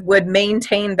Beatriz would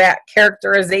maintain that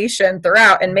characterization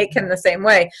throughout and make him the same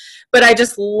way. But I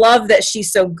just love that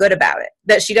she's so good about it,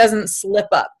 that she doesn't slip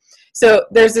up. So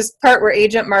there's this part where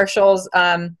Agent Marshall's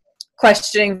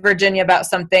questioning Virginia about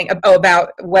something,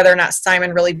 about whether or not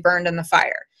Simon really burned in the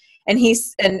fire. And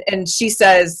she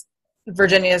says,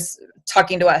 Virginia's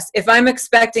talking to us, if I'm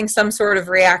expecting some sort of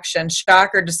reaction, shock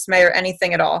or dismay or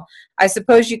anything at all, I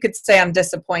suppose you could say I'm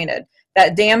disappointed.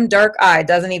 That damn dark eye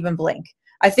doesn't even blink.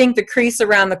 I think the crease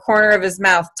around the corner of his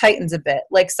mouth tightens a bit,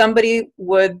 like somebody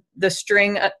would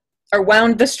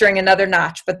wound the string another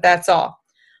notch, but that's all.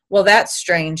 Well, that's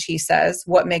strange, he says.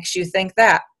 What makes you think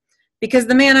that? Because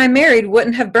the man I married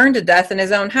wouldn't have burned to death in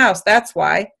his own house. That's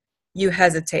why. You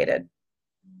hesitated.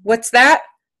 What's that?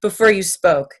 Before you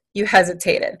spoke, you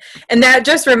hesitated. And that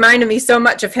just reminded me so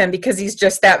much of him, because he's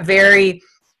just that very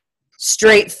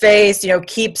straight face,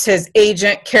 keeps his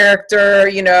agent character,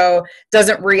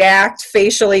 doesn't react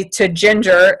facially to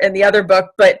Ginger in the other book.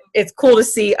 But it's cool to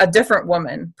see a different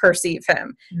woman perceive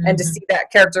him, and to see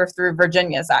that character through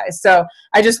Virginia's eyes. So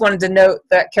I just wanted to note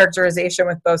that characterization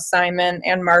with both Simon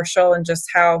and Marshall, and just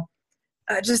how,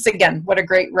 just again, what a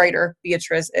great writer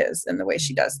Beatriz is in the way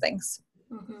she does things.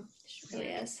 Mm-hmm. She really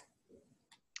is.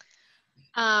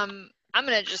 I'm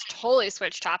going to just totally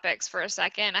switch topics for a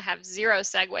second. I have zero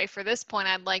segue for this point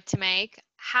I'd like to make.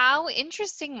 How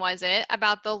interesting was it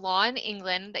about the law in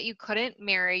England that you couldn't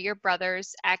marry your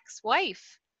brother's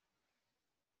ex-wife?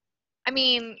 I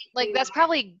mean, that's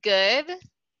probably good.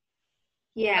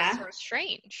 Yeah. That's sort of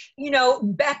strange.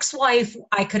 Ex-wife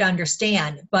I could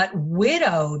understand, but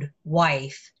widowed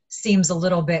wife seems a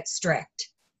little bit strict.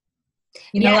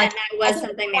 And that was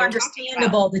something more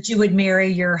understandable that you would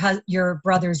marry your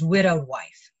brother's widowed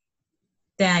wife.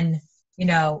 Then,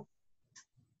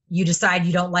 you decide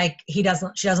you don't like, she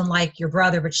doesn't like your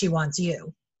brother, but she wants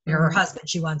you. Her husband,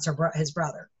 she wants his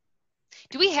brother.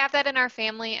 Do we have that in our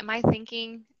family? Am I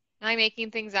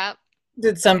making things up?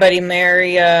 Did somebody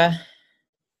marry a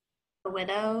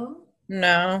widow?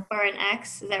 No. Or an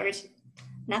ex? Is that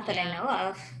not that I know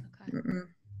of. Okay.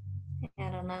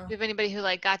 I don't know. Do you have anybody who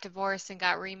got divorced and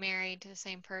got remarried to the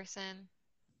same person?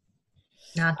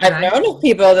 I've known of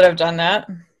people that have done that.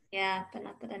 Yeah, but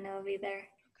not that I know of either.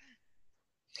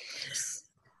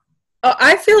 Oh,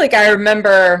 I feel like I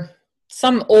remember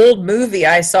some old movie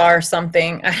I saw or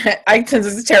something. This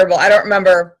is terrible. I don't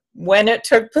remember when it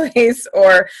took place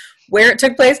or where it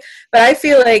took place, but I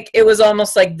feel like it was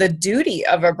almost like the duty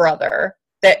of a brother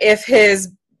that if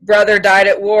his brother died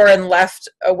at war and left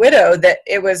a widow, that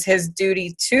it was his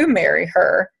duty to marry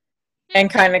her and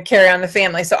kind of carry on the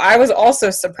family. So I was also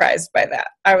surprised by that.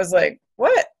 I was like,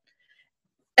 what?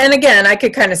 And again, I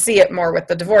could kind of see it more with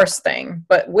the divorce thing,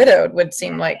 but widowed would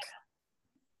seem like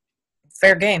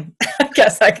fair game, I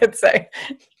guess I could say.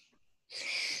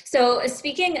 So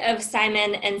speaking of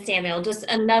Simon and Samuel, just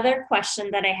another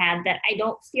question that I had that I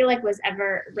don't feel like was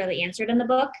ever really answered in the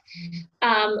book.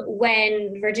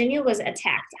 When Virginia was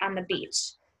attacked on the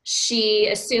beach, she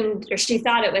assumed, or she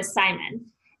thought it was Simon.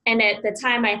 And at the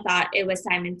time I thought it was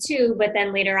Simon too, but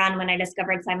then later on when I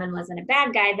discovered Simon wasn't a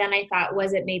bad guy, then I thought,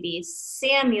 was it maybe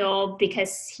Samuel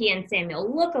because he and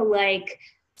Samuel look alike?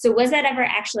 So was that ever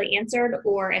actually answered,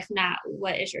 or if not,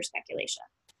 what is your speculation?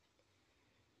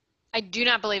 I do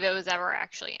not believe it was ever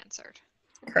actually answered.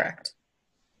 Correct.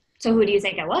 So who do you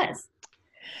think it was?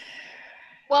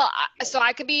 Well, so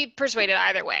I could be persuaded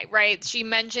either way, right? She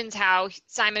mentions how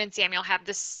Simon and Samuel have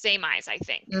the same eyes, I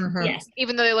think. Mhm. Yes.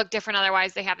 Even though they look different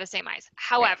otherwise, they have the same eyes.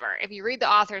 However, if you read the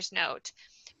author's note,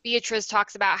 Beatrice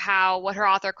talks about how what her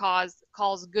author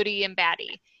calls goody and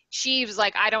baddie. She was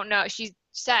like, I don't know. She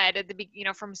said at the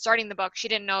from starting the book, she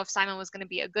didn't know if Simon was going to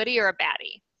be a goody or a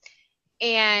baddie.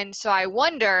 And so I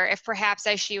wonder if perhaps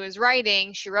as she was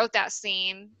writing, she wrote that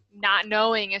scene not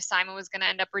knowing if Simon was going to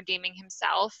end up redeeming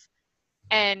himself.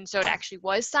 And so it actually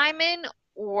was Simon,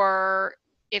 or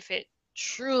if it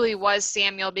truly was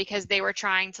Samuel because they were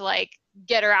trying to like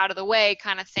get her out of the way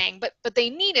kind of thing. But they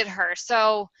needed her.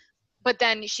 So, but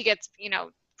then she gets,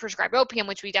 prescribed opium,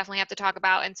 which we definitely have to talk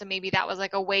about. And so maybe that was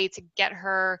like a way to get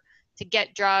her to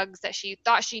get drugs that she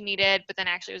thought she needed, but then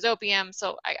actually it was opium.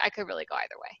 So I could really go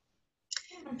either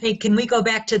way. Hey, can we go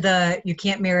back to the you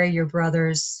can't marry your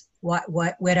brother's what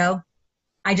widow?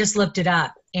 I just looked it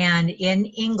up. And in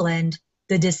England,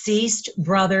 the Deceased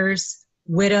Brothers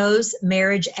Widows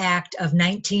Marriage Act of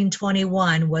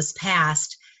 1921 was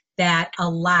passed that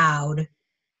allowed,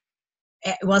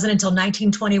 it wasn't until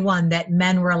 1921 that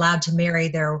men were allowed to marry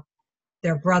their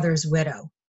brother's widow.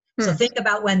 So think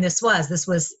about when this was. This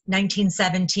was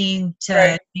 1917 to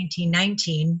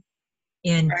 1919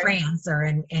 in France or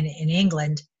in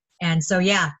England. And so,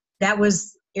 yeah,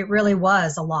 it really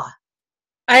was a law.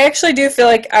 I actually do feel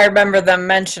like I remember them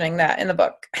mentioning that in the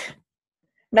book.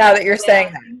 Now that you're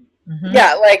saying that. Mhm.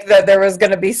 Yeah, like that there was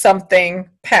going to be something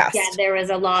passed. Yeah, there was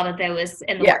a law that was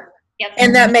in the Yeah. work. Yep.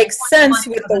 And that makes sense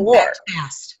with the war.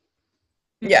 Passed.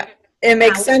 Yeah, it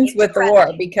makes Now, sense with the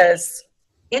war because...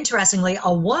 Interestingly,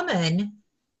 a woman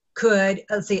could,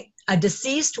 a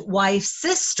deceased wife's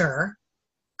sister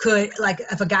could, like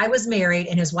if a guy was married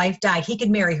and his wife died, he could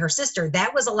marry her sister.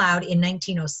 That was allowed in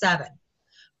 1907.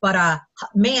 But a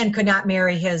man could not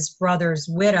marry his brother's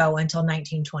widow until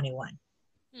 1921.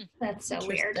 That's so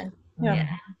weird.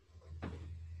 Yeah.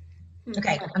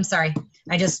 Okay, I'm sorry.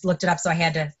 I just looked it up, so I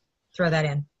had to throw that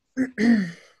in.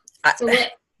 So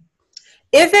what?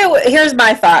 Here's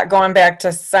my thought, going back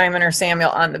to Simon or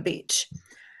Samuel on the beach.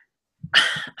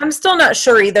 I'm still not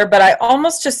sure either, but I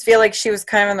almost just feel like she was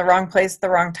kind of in the wrong place at the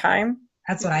wrong time.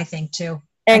 That's what I think too.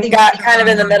 And got kind of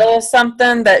in the middle of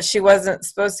something that she wasn't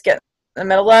supposed to get in the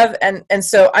middle of. And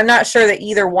so I'm not sure that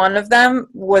either one of them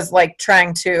was like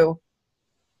trying to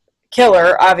kill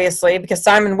her, obviously, because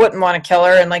Simon wouldn't want to kill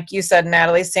her. And like you said,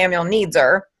 Natalie, Samuel needs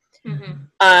her.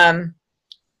 Mm-hmm.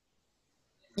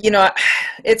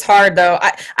 It's hard though.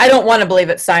 I don't want to believe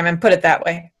it's Simon, put it that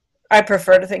way. I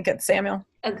prefer to think it's Samuel.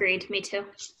 Agreed, me too.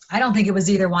 I don't think it was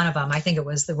either one of them. I think it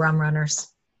was the rum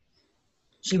runners.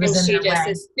 She was and in she their just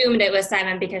way. assumed it was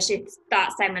Simon because she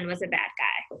thought Simon was a bad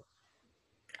guy.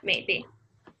 Maybe.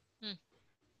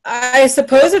 I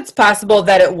suppose it's possible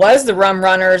that it was the rum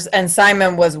runners and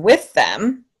Simon was with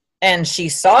them and she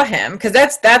saw him, because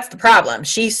that's the problem.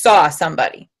 She saw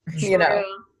somebody, you know.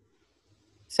 True.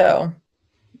 So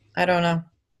I don't know.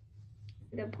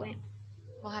 Good point.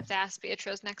 We'll have to ask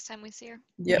Beatrice next time we see her.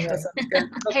 Yep, that sounds good. Hey,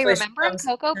 Hopefully she remember in comes.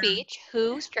 Cocoa Beach,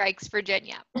 who strikes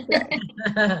Virginia?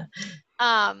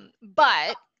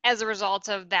 But as a result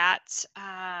of that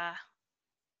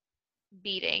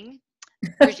beating,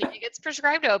 Virginia gets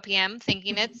prescribed opium,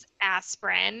 thinking it's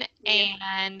aspirin,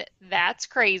 and that's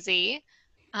crazy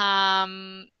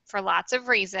for lots of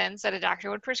reasons that a doctor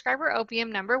would prescribe her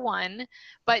opium, number one.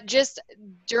 But just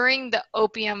during the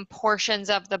opium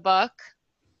portions of the book,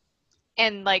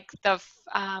 and like the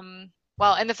and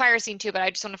the fire scene too, but I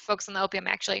just want to focus on the opium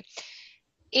actually.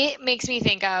 It makes me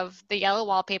think of The Yellow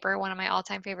Wallpaper, one of my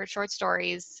all-time favorite short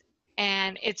stories,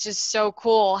 and it's just so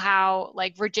cool how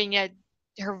like Virginia,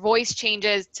 her voice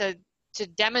changes to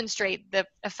demonstrate the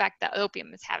effect that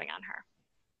opium is having on her.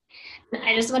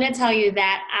 I just want to tell you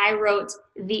that I wrote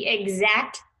the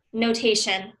exact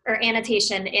notation or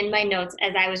annotation in my notes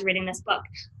as I was reading this book.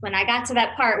 When I got to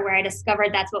that part where I discovered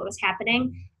that's what was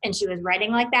happening and she was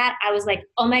writing like that, I was like,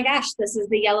 oh my gosh, this is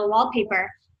The Yellow Wallpaper,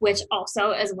 which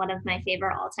also is one of my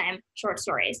favorite all-time short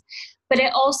stories. But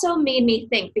it also made me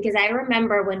think, because I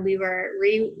remember when we were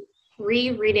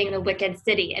rereading The Wicked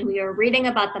City and we were reading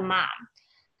about the mom,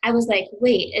 I was like,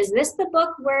 wait, is this the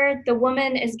book where the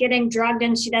woman is getting drugged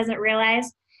and she doesn't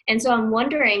realize? And so I'm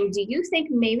wondering, do you think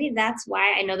maybe that's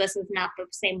why, I know this is not the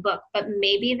same book, but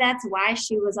maybe that's why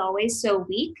she was always so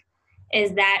weak,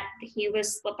 is that he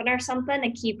was slipping her something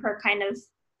to keep her kind of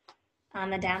on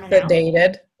the down and out?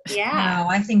 Sedated. Yeah. No,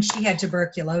 I think she had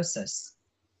tuberculosis.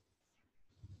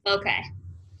 Okay.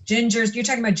 Ginger's, you're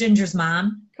talking about Ginger's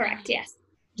mom? Correct. Yes.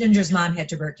 Ginger's mom had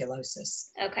tuberculosis.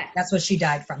 Okay. That's what she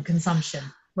died from, consumption,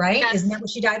 right? Yes. Isn't that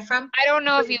what she died from? I don't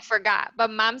know if you forgot,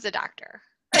 but Mom's a doctor.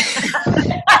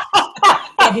 Yeah,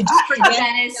 did you forget?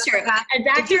 That is true.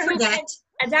 Did you forget?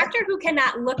 A doctor who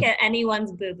cannot look at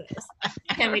anyone's boo-boos.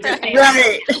 Can we just say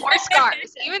Right. Or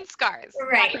scars, even scars.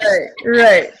 Right.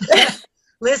 Right.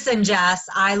 Listen, Jess,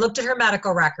 I looked at her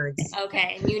medical records.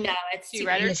 Okay, and you know it's She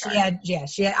read her Yeah,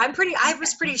 she had, I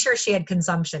was pretty sure she had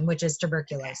consumption, which is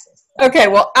tuberculosis. Okay,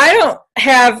 well, I don't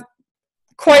have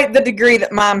quite the degree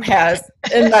that Mom has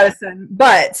in medicine,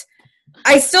 but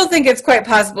I still think it's quite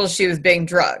possible she was being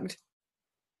drugged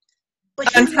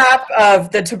But on top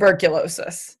of the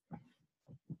tuberculosis.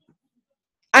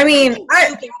 I mean, Luke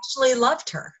actually loved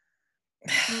her.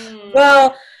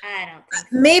 well, I don't think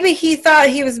so. maybe he thought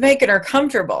he was making her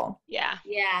comfortable. Yeah.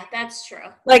 Yeah, that's true.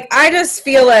 Like, I just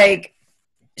feel like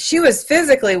she was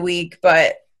physically weak,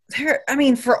 but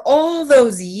for all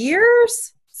those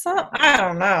years, I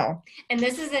don't know. And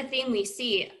this is a theme we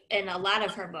see in a lot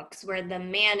of her books where the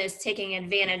man is taking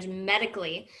advantage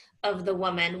medically of the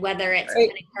woman, whether it's Right.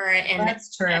 putting her in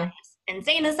That's true. an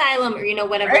insane asylum or,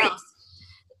 whatever Right. else.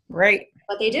 Right.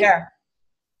 What they do. Yeah.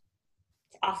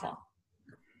 It's awful.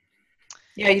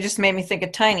 Yeah, you just made me think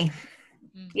of Tiny.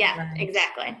 Yeah, Right.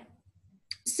 exactly.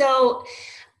 So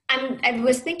I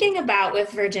was thinking about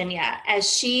with Virginia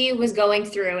as she was going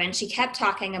through and she kept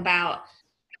talking about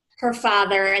her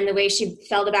father and the way she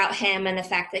felt about him and the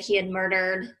fact that he had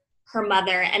murdered her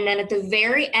mother. And then at the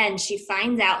very end, she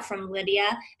finds out from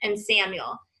Lydia and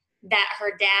Samuel that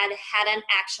her dad hadn't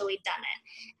actually done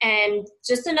it. And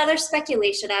just another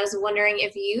speculation, I was wondering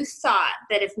if you thought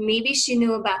that if maybe she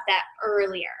knew about that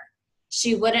earlier,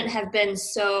 she wouldn't have been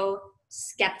so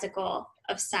skeptical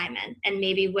of Simon and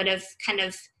maybe would have kind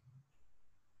of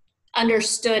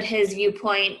understood his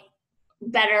viewpoint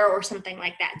better or something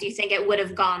like that. Do you think it would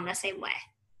have gone the same way?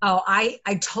 Oh, I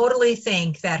totally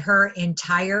think that her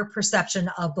entire perception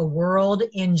of the world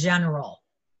in general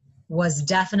was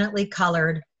definitely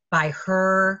colored by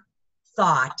her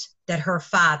thought that her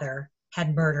father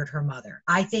had murdered her mother.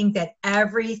 I think that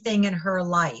everything in her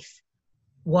life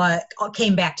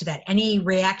came back to that. Any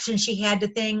reaction she had to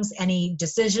things, any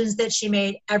decisions that she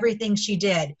made, everything she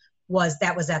did was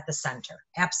at the center.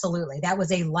 Absolutely. That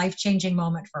was a life-changing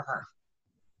moment for her.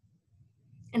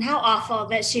 And how awful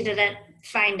that she didn't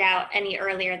find out any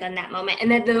earlier than that moment, and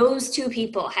that those two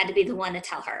people had to be the one to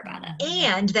tell her about it.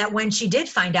 And that when she did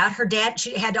find out,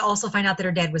 she had to also find out that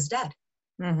her dad was dead.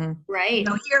 Mm-hmm. Right.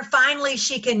 Here finally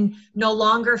she can no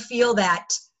longer feel that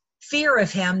fear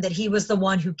of him, that he was the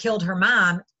one who killed her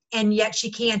mom, and yet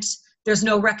she can't, there's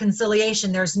no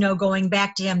reconciliation, there's no going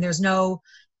back to him, there's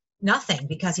nothing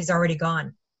because he's already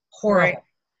gone. Horrible. Right.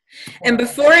 And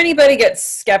before anybody gets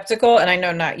skeptical, and I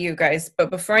know not you guys, but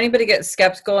before anybody gets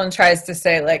skeptical and tries to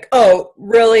say like, oh,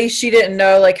 really? She didn't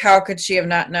know? Like, how could she have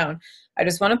not known? I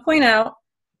just want to point out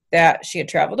that she had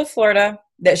traveled to Florida,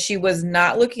 that she was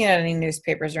not looking at any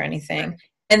newspapers or anything,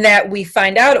 and that we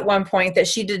find out at one point that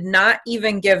she did not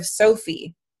even give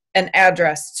Sophie an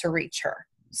address to reach her.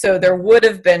 So there would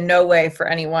have been no way for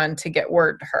anyone to get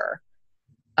word to her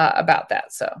about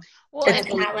that. So Well,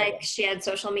 It's not like she had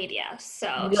social media.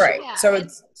 So right. Yeah. So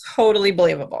it's totally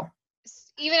believable.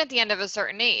 even at the end of a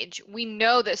certain age, we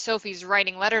know that Sophie's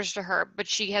writing letters to her, but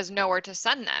she has nowhere to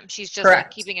send them. She's just like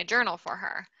Correct. keeping a journal for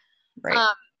her. Right.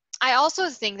 I also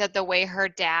think that the way her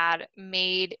dad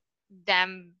made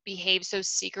them behave so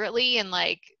secretly and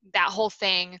like that whole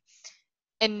thing,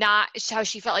 and not how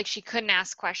she felt like she couldn't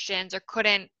ask questions or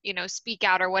couldn't, speak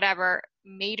out or whatever,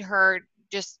 made her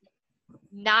just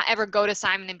not ever go to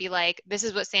Simon and be like, this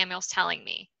is what Samuel's telling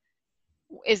me.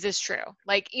 Is this true?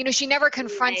 Like, she never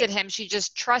confronted him. She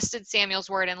just trusted Samuel's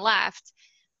word and left.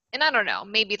 And I don't know,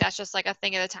 maybe that's just like a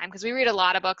thing of the time, because we read a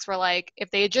lot of books where like,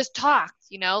 if they had just talked,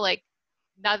 like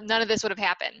none of this would have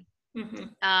happened.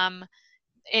 Mm-hmm.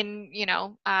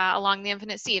 Along the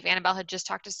Infinite Sea, if Annabelle had just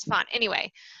talked to Stefan.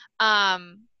 Anyway,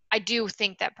 I do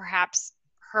think that perhaps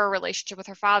her relationship with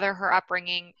her father, her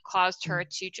upbringing, caused her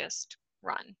to just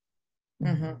run.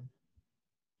 Mm-hmm.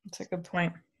 That's a good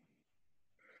point.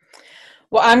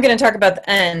 Well, I'm going to talk about the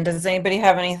end. Does anybody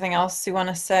have anything else you want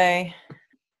to say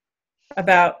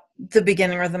about the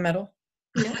beginning or the middle?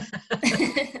 No.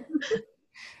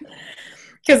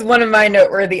 Because one of my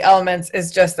noteworthy elements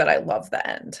is just that I love the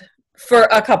end for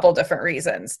a couple different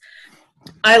reasons.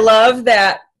 I love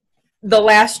that the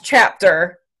last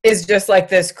chapter is just like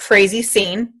this crazy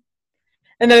scene.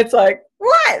 And then it's like,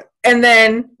 what? And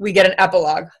then we get an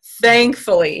epilogue.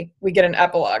 Thankfully, we get an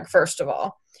epilogue, first of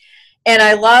all. And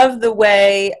I love the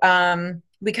way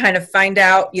we kind of find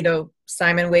out,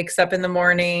 Simon wakes up in the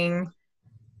morning.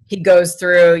 he goes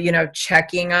through,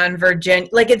 checking on Virginia.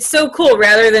 Like, it's so cool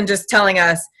rather than just telling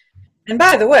us, and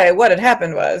by the way, what had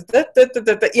happened was,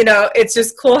 it's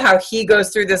just cool how he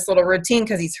goes through this little routine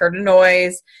because he's heard a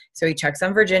noise. So he checks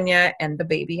on Virginia and the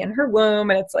baby in her womb.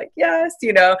 And it's like, yes,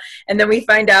 and then we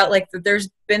find out like that there's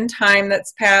been time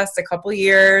that's passed, a couple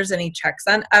years, and he checks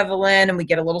on Evelyn and we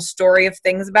get a little story of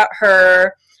things about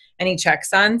her. And he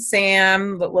checks on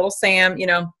Sam, little Sam,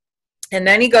 and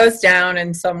then he goes down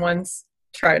and someone's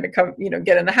trying to come,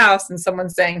 get in the house and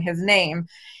someone's saying his name.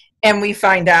 And we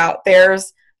find out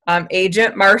there's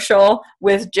Agent Marshall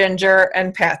with Ginger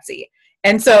and Patsy.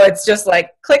 And so it's just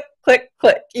like click, click,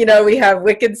 click. We have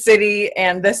Wicked City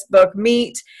and this book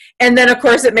meet. And then, of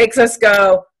course, it makes us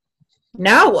go,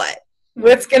 now what?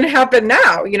 What's going to happen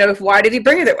now? Why did he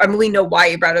bring her there? I mean, we know why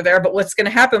he brought her there, but what's going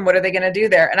to happen? What are they going to do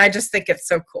there? And I just think it's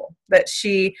so cool that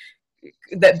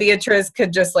Beatrice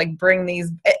could just like bring these.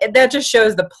 That just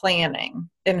shows the planning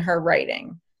in her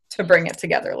writing to bring it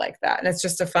together like that. And it's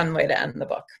just a fun way to end the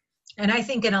book. And I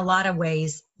think in a lot of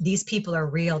ways, these people are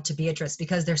real to Beatrice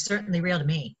because they're certainly real to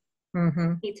me.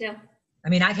 Mm-hmm. Me too. I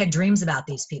mean, I've had dreams about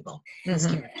these people. These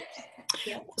characters.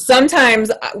 Yeah.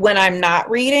 Sometimes when I'm not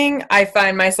reading, I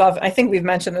find myself, I think we've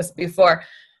mentioned this before,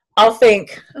 I'll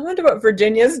think, I wonder what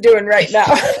Virginia's doing right now.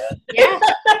 Yeah.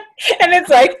 And it's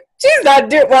like, she's not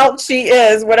doing, well, she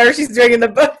is, whatever she's doing in the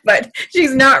book, but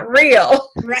she's not real.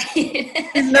 Right.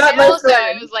 She's not And my also,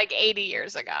 friend. it was like 80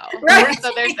 years ago. Right.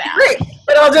 So there's that. Right.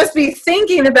 But I'll just be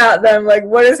thinking about them, like,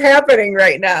 what is happening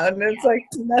right now? And it's like,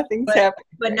 nothing's happening.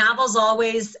 But novels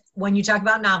always, when you talk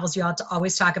about novels, you ought to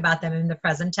always talk about them in the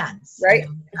present tense. Right.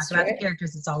 Talk about the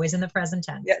characters, it's always in the present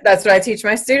tense. Yeah, that's what I teach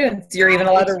my students. You're even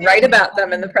allowed to write about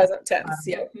them in the present tense.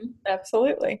 Yeah,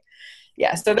 absolutely.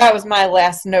 Yeah, so that was my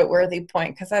last noteworthy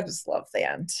point because I just love the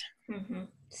end. Mm-hmm.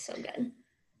 So good.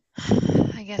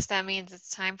 I guess that means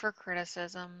it's time for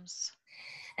criticisms.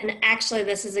 And actually,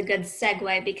 this is a good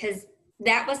segue because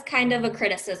that was kind of a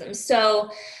criticism. So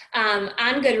on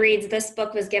Goodreads, this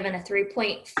book was given a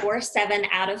 3.47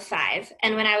 out of 5.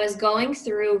 And when I was going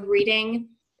through reading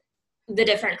the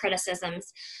different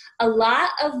criticisms, a lot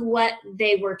of what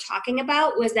they were talking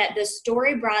about was that the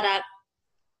story brought up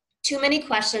too many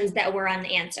questions that were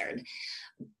unanswered.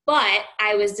 But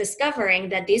I was discovering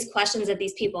that these questions that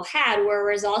these people had were a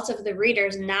result of the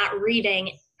readers not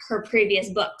reading her previous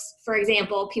books. For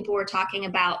example, people were talking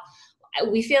about,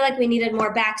 we feel like we needed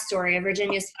more backstory of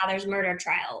Virginia's father's murder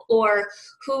trial, or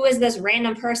who is this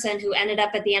random person who ended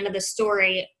up at the end of the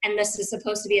story, and this is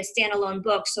supposed to be a standalone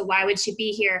book, so why would she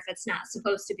be here if it's not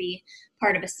supposed to be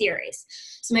part of a series?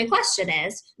 So my question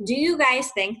is, do you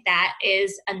guys think that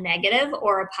is a negative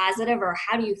or a positive, or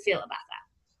how do you feel about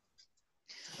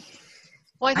that?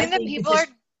 Well, I think that people are...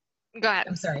 Go ahead.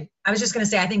 I'm sorry. I was just going to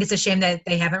say, I think it's a shame that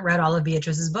they haven't read all of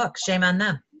Beatrice's books. Shame on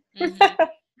them. Mm-hmm.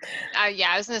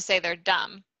 Yeah, I was going to say they're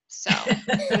dumb. So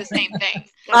the same thing.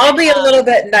 I'll be a little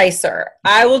bit nicer.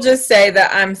 I will just say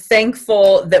that I'm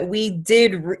thankful that we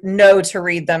did know to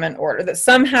read them in order, that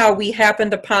somehow we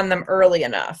happened upon them early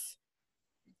enough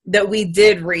that we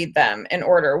did read them in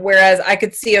order. Whereas I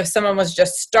could see if someone was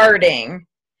just starting,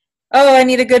 oh, I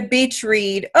need a good beach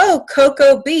read. Oh,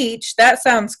 Cocoa Beach. That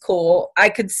sounds cool. I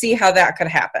could see how that could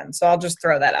happen. So I'll just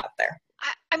throw that out there.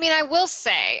 I mean, I will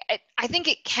say, I think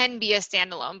it can be a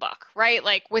standalone book, right?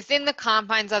 Like within the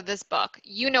confines of this book,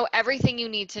 you know everything you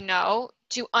need to know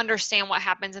to understand what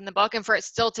happens in the book and for it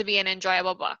still to be an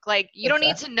enjoyable book. Like you don't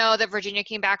need to know that Virginia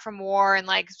came back from war and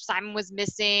like Simon was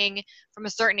missing from a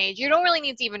certain age. You don't really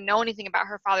need to even know anything about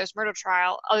her father's murder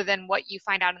trial other than what you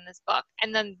find out in this book.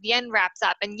 And then the end wraps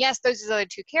up. And yes, there's these other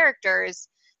two characters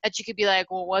that you could be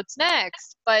like, well, what's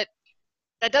next? But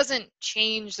that doesn't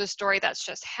change the story that's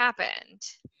just happened.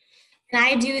 And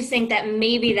I do think that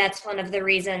maybe that's one of the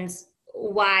reasons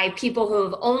why people who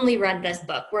have only read this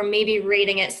book were maybe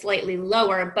rating it slightly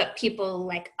lower, but people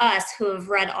like us who have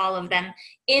read all of them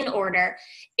in order,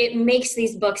 it makes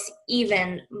these books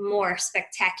even more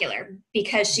spectacular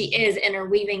because she is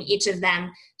interweaving each of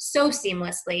them so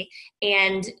seamlessly,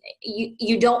 and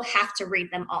you don't have to read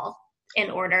them all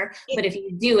in order, but if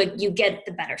you do it, you get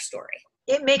the better story.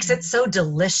 It makes it so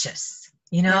delicious,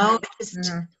 you know.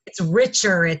 It's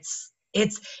richer.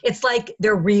 It's like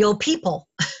they're real people,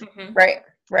 right?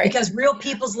 Because real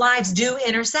people's lives do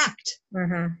intersect.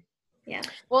 Yeah.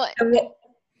 Well,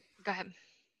 go ahead.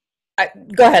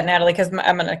 Go ahead, Natalie, because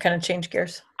I'm going to kind of change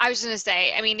gears. I was going to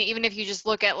say, I mean, even if you just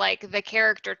look at like the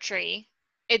character tree,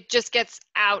 it just gets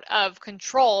out of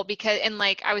control because, and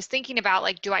like I was thinking about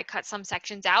like, do I cut some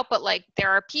sections out? But like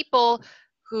there are people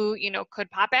who, you know,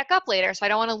 could pop back up later. So I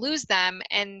don't want to lose them.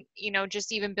 And, you know,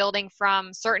 just even building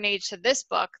from certain age to this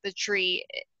book, the tree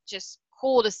just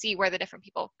cool to see where the different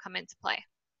people come into play.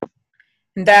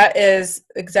 And that is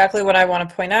exactly what I want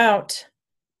to point out.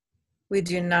 We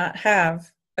do not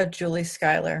have a Julie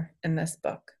Schuyler in this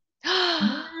book.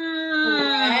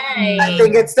 I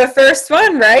think it's the first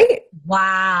one, right?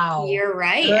 Wow. You're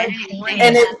right. Good I didn't even think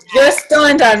And about it just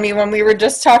dawned on me when we were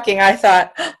just talking. I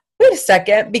thought, wait a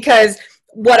second, because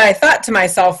what I thought to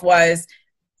myself was,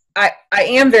 I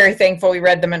am very thankful we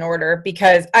read them in order,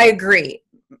 because I agree.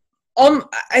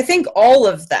 I think all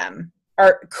of them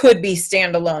could be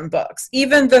standalone books.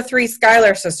 Even the 3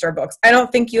 Schuyler sister books, I don't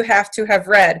think you have to have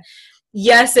read.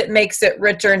 Yes, it makes it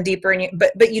richer and deeper,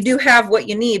 but you do have what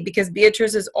you need, because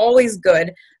Beatrice is always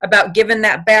good about giving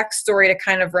that backstory to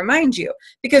kind of remind you.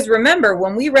 Because remember,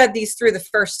 when we read these through the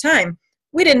first time,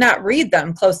 we did not read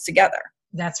them close together.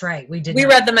 That's right. We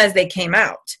read them as they came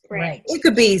out. Right. It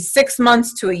could be 6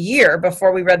 months to a year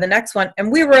before we read the next one,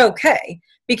 and we were okay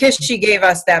because she gave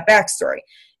us that backstory.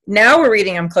 Now we're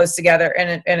reading them close together,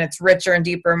 and it's richer and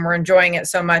deeper, and we're enjoying it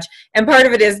so much. And part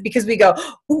of it is because we go,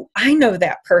 "Ooh, I know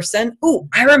that person. Ooh,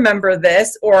 I remember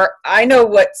this," or "I know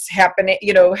what's happening.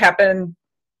 Happened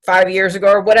 5 years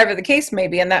ago," or whatever the case may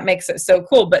be, and that makes it so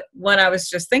cool. But when I was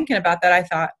just thinking about that, I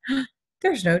thought,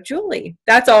 there's no Julie.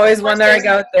 That's always one that I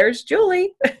go, there's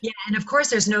Julie. Yeah, and of course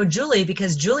there's no Julie,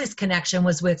 because Julie's connection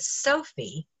was with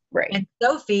Sophie. Right. And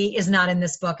Sophie is not in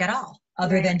this book at all,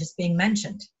 other than just being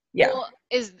mentioned. Yeah. Well,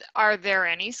 are there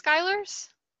any Schuylers?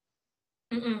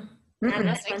 Mm-mm. I Not don't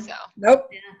this think one. so. Nope.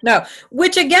 Yeah. No.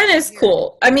 Which again is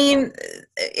cool. I mean,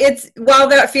 while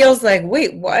that feels like,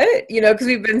 wait, what? Because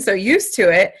we've been so used to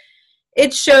it,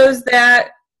 it shows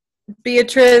that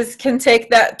Beatrice can take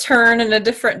that turn in a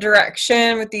different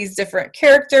direction with these different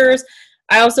characters.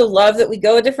 I also love that we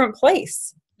go a different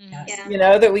place. Yes.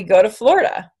 Yeah. That we go to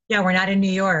Florida. Yeah, we're not in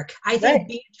New York. I think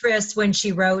Right. Beatrice, when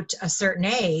she wrote A Certain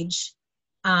Age,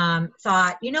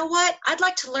 thought, you know what? I'd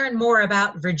like to learn more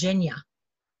about Virginia.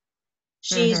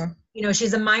 She's,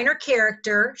 she's a minor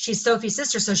character. She's Sophie's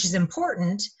sister, so she's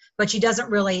important, but she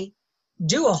doesn't really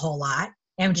do a whole lot,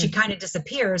 and she kind of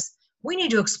disappears. We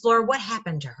need to explore what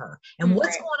happened to her and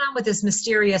what's going on with this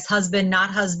mysterious husband,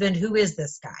 not husband. Who is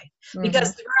this guy?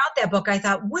 Because throughout that book, I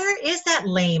thought, where is that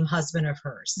lame husband of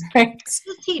hers? Right. What is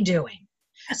he doing?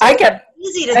 So it's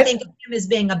easy to think of him as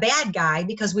being a bad guy,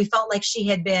 because we felt like she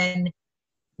had been,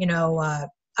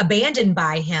 abandoned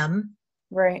by him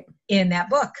right in that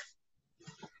book.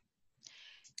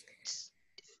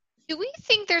 Do we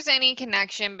think there's any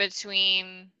connection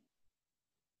between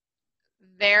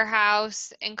their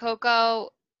house in Coco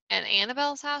and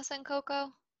Annabelle's house in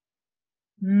Coco?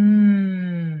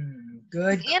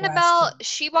 Good Annabelle, question.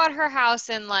 she bought her house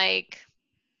in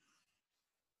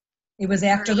It was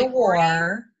after the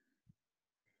war.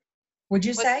 Would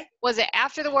you say? Was it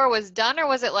after the war was done, or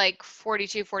was it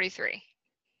 42, 43?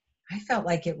 I felt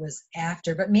like it was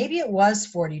after, but maybe it was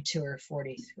 42 or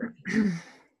 43.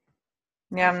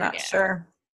 Yeah, I'm not sure.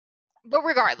 But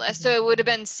regardless, so it would have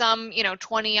been some,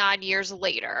 20 odd years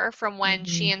later from when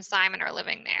she and Simon are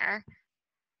living there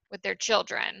with their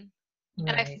children.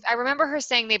 Right. And I remember her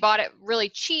saying they bought it really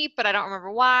cheap, but I don't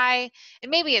remember why. And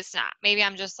maybe it's not. Maybe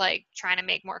I'm just trying to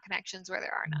make more connections where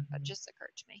there are none, but it just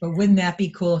occurred to me. But wouldn't that be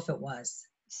cool if it was?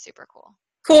 Super cool.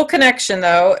 Cool connection,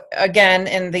 though. Again,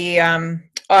 in the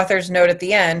author's note at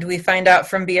the end, we find out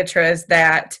from Beatrice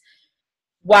that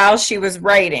while she was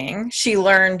writing, she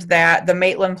learned that the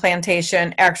Maitland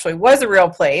plantation actually was a real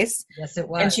place. Yes, it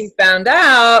was. And she found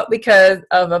out because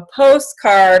of a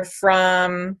postcard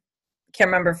from, I can't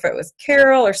remember if it was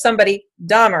Carol or somebody,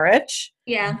 Domerich.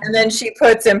 Yeah. And then she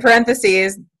puts in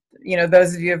parentheses,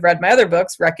 those of you who have read my other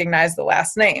books recognize the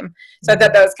last name. So I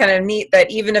thought that was kind of neat that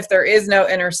even if there is no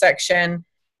intersection,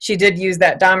 she did use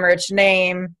that Domerich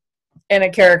name in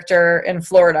a character in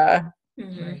Florida,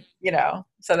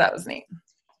 so that was neat.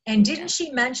 And didn't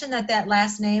she mention that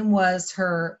last name was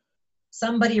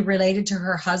somebody related to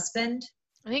her husband?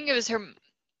 I think it was her.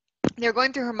 They're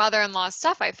going through her mother-in-law's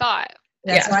stuff, I thought.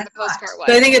 That's what the postcard was.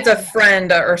 So I think it's a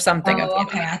friend or something. Oh,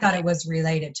 okay. I thought it was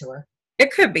related to her.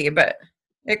 It could be, but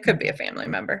it could be a family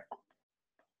member.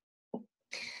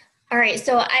 All right.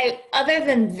 So other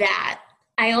than that,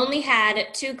 I only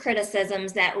had 2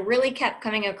 criticisms that really kept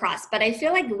coming across, but I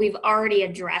feel like we've already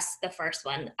addressed the first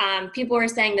one. People were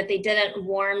saying that they didn't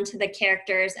warm to the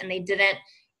characters and they didn't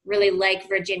really like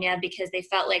Virginia because they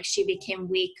felt like she became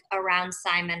weak around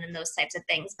Simon and those types of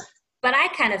things. But I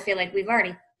kind of feel like we've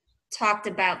already talked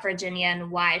about Virginia and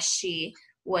why she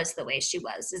was the way she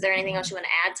was. Is there anything else you want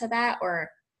to add to that, or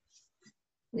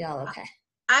we all okay?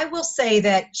 I will say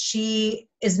that she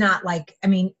is not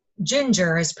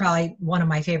Ginger is probably one of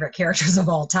my favorite characters of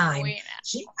all time. Wait.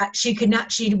 She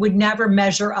would never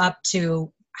measure up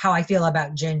to how I feel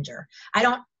about Ginger. I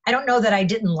don't know that I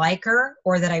didn't like her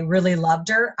or that I really loved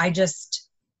her. I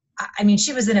mean,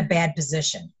 she was in a bad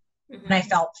position and I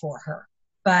felt for her.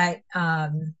 But,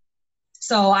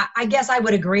 so I guess I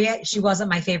would agree she wasn't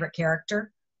my favorite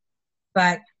character,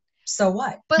 but so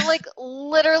what? But like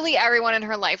literally everyone in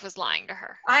her life was lying to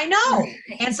her. I know.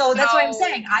 And so that's what I'm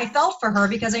saying. I felt for her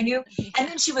because I knew, and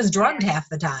then she was drugged half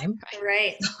the time.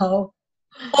 Right. So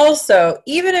also,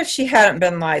 even if she hadn't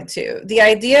been lied to, the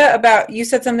idea about, you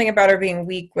said something about her being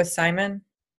weak with Simon.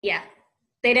 Yeah.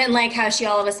 They didn't like how she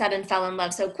all of a sudden fell in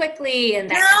love so quickly. And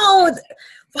No,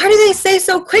 why do they say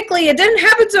so quickly? It didn't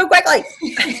happen so quickly.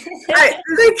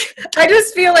 I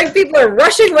just feel like people are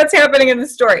rushing what's happening in the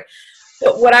story.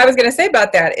 But what I was going to say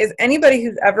about that is anybody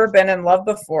who's ever been in love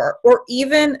before, or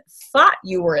even thought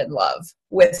you were in love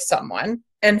with someone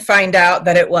and find out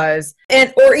that it was,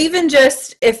 or even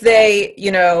just if they,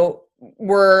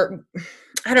 were,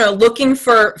 I don't know, looking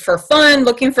for fun,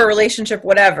 looking for a relationship,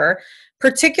 whatever,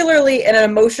 particularly in an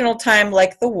emotional time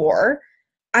like the war,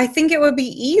 I think it would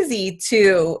be easy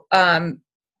to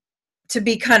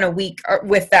be kind of weak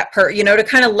with that to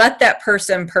kind of let that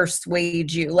person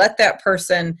persuade you, let that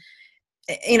person,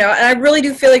 and I really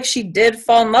do feel like she did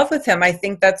fall in love with him. I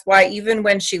think that's why even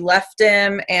when she left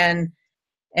him and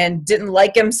didn't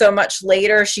like him so much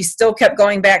later, she still kept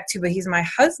going back to, but he's my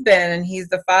husband and he's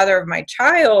the father of my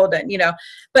child. And,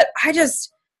 but I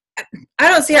just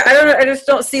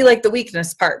don't see like the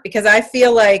weakness part, because I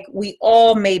feel like we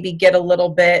all maybe get a little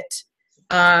bit,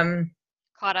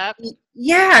 caught up.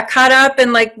 Yeah. Caught up.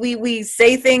 And like we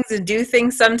say things and do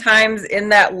things sometimes in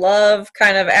that love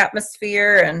kind of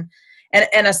atmosphere.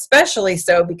 And especially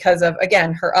so because of,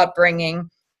 again, her upbringing.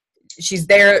 She's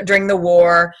there during the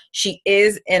war. She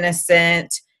is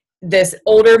innocent. This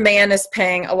older man is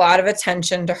paying a lot of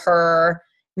attention to her,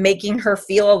 making her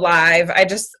feel alive.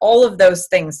 All of those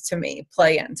things to me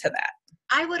play into that.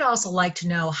 I would also like to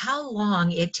know how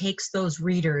long it takes those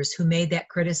readers who made that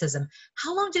criticism.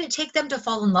 How long did it take them to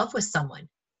fall in love with someone?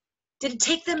 Did it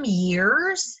take them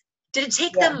years? Did it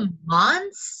take them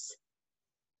months?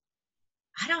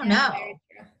 I don't know.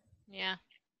 Yeah,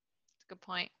 that's a good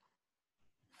point.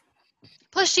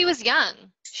 Plus, she was young.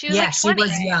 She was she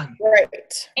was young.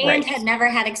 Right. And had never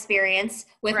had experience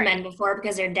with Right. men before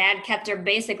because her dad kept her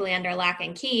basically under lock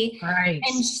and key. Right.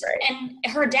 And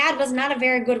her dad was not a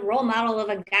very good role model of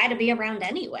a guy to be around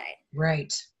anyway.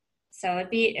 Right. So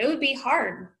it would be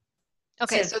hard.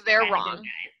 Okay, so they're wrong.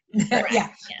 Yeah.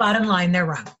 Bottom line, they're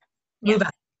wrong. Move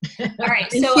on. All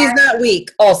right. And So she's not weak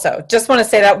also. Just want to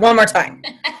say that one more time.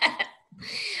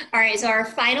 all right, so our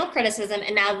final criticism,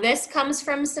 and now this comes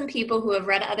from some people who have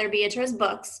read other Beatrice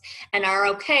books and are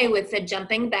okay with the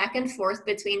jumping back and forth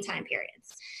between time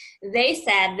periods. They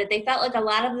said that they felt like a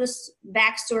lot of this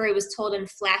backstory was told in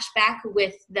flashback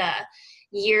with the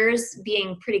years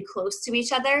being pretty close to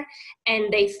each other,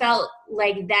 and they felt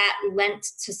like that lent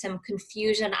to some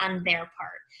confusion on their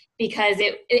part because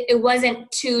it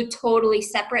wasn't two totally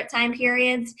separate time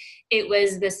periods. It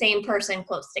was the same person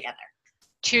close together.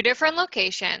 2 different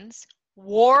locations.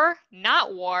 War,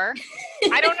 not war.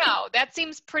 I don't know. That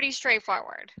seems pretty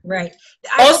straightforward. Right.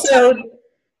 Also,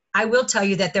 I will tell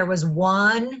you that there was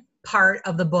one part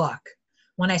of the book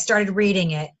when I started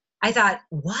reading it, I thought,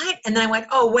 what? And then I went,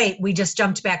 oh, wait, we just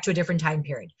jumped back to a different time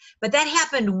period. But that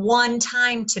happened one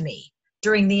time to me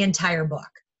during the entire book.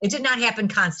 It did not happen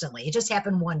constantly. It just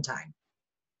happened one time.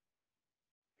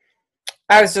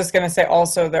 I was just going to say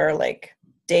also there are like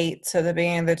dates at the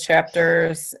beginning of the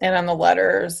chapters and on the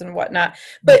letters and whatnot.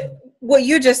 But what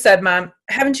you just said, Mom,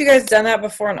 haven't you guys done that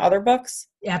before in other books?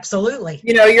 Absolutely.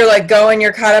 You're like going,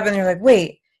 you're caught up and you're like,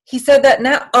 wait, he said that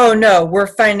now? Oh no, we're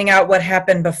finding out what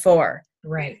happened before.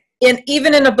 Right. And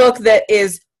even in a book that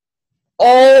is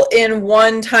all in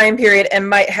one time period and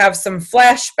might have some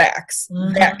flashbacks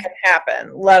that can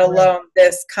happen, let alone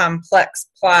this complex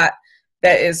plot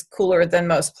that is cooler than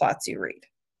most plots you read.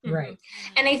 Right.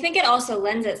 And I think it also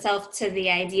lends itself to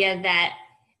the idea that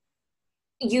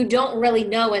you don't really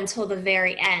know until the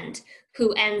very end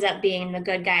who ends up being the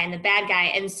good guy and the bad guy.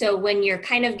 And so when you're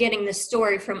kind of getting the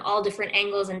story from all different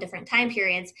angles and different time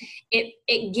periods,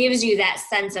 it gives you that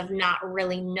sense of not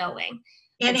really knowing.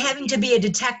 And having to be a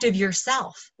detective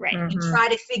yourself. Right. And try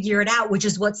to figure it out, which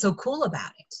is what's so cool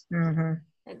about it.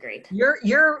 Mm-hmm. Agreed.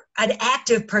 You're an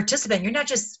active participant. You're not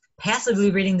just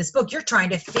passively reading this book. You're trying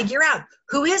to figure out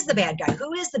who is the bad guy?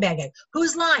 Who is the bad guy?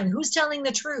 Who's lying? Who's telling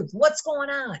the truth? What's going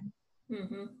on?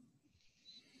 Mm-hmm.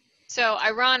 So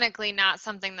ironically, not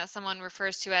something that someone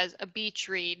refers to as a beach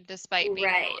read, despite being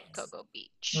Right. called Cocoa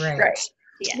Beach. Right.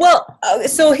 Yes. Well,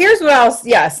 so here's what else.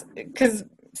 Yes, because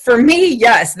for me,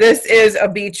 yes, this is a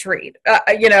beach read.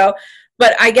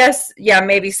 But I guess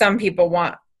maybe some people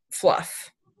want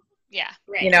fluff. Yeah.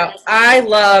 Right. I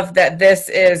love that this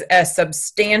is a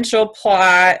substantial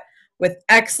plot with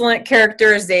excellent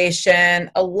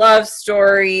characterization, a love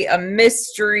story, a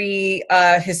mystery,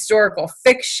 historical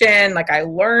fiction. Like, I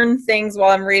learn things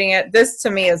while I'm reading it. This to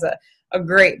me is a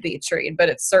great beach read, but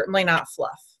it's certainly not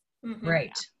fluff. Mm-hmm.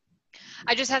 Right.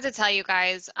 I just have to tell you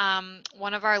guys,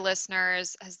 one of our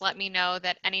listeners has let me know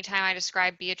that anytime I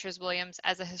describe Beatrice Williams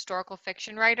as a historical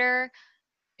fiction writer,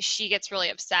 she gets really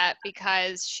upset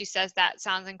because she says that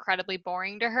sounds incredibly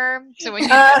boring to her. So when you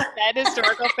said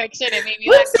historical fiction, it made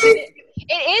me laugh.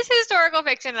 It is historical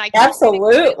fiction, and I keep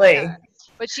absolutely.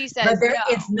 But she says, but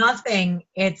it's nothing.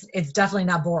 It's definitely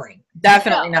not boring.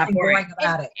 Definitely not boring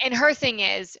about it. And her thing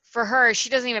is, for her, she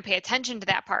doesn't even pay attention to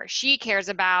that part. She cares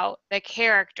about the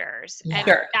characters, and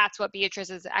that's what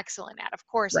Beatrice is excellent at. Of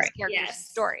course, is characters and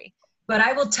story. But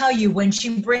I will tell you, when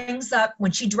she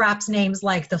drops names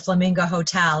like the Flamingo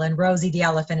Hotel and Rosie the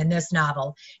Elephant in this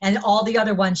novel, and all the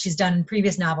other ones she's done in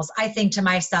previous novels, I think to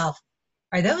myself,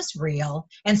 are those real?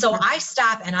 And so I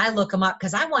stop and I look them up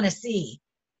because I want to see,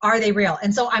 are they real?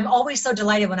 And so I'm always so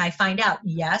delighted when I find out,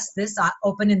 yes, this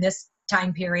opened in this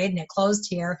time period and it closed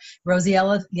here. Rosie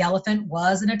the Elephant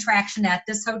was an attraction at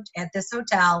this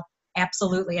hotel.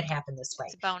 Absolutely, it happened this way.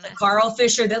 Carl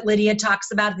Fisher that Lydia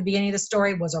talks about at the beginning of the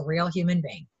story was a real human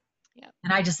being. Yep.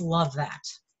 And I just love that.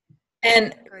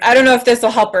 And I don't know if this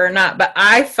will help her or not, but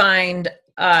I find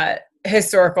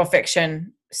historical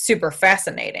fiction super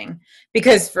fascinating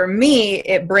because for me,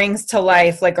 it brings to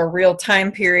life like a real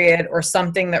time period or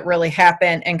something that really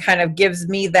happened and kind of gives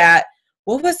me that,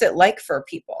 what was it like for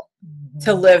people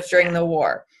to live during the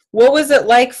war? What was it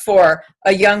like for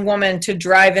a young woman to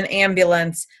drive an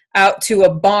ambulance out to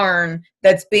a barn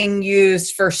that's being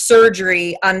used for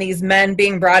surgery on these men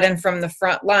being brought in from the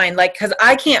front line? Like, because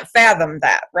I can't fathom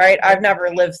that, right? I've never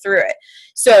lived through it.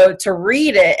 So to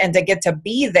read it and to get to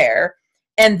be there,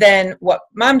 and then what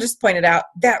Mom just pointed out,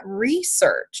 that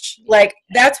research, like,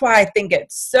 that's why I think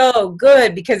it's so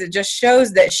good, because it just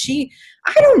shows that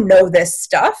I don't know this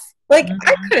stuff. Like,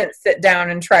 I couldn't sit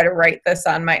down and try to write this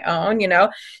on my own,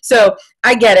 So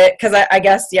I get it, because I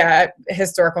guess,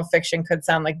 historical fiction could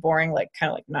sound like boring, like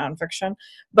kind of like nonfiction.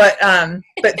 But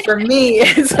for me,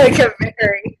 it's like a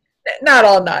very,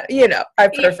 I prefer.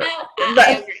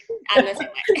 I agree. I'm the same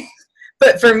way.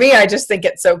 But for me, I just think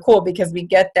it's so cool because we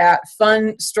get that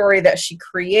fun story that she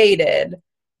created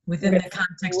within the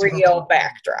context of real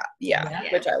backdrop.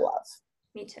 Which I love.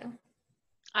 Me too.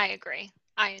 I agree.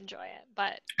 I enjoy it,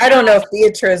 but I don't know if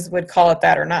Beatrice would call it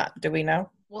that or not. Do we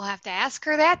know? We'll have to ask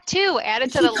her that too. Add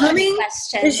it to the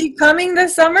list. Is she coming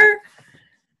this summer?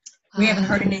 We haven't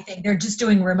heard anything. They're just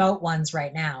doing remote ones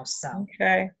right now. So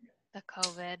okay. The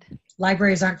COVID.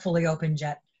 Libraries aren't fully open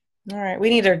yet. All right. We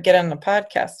need her to get on the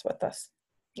podcast with us.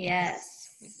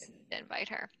 Yes. We didn't invite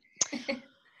her.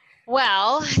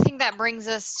 Well, I think that brings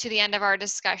us to the end of our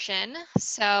discussion.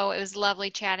 So it was lovely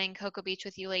chatting Cocoa Beach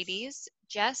with you ladies.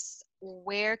 Jess,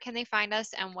 where can they find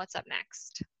us and what's up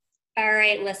next? All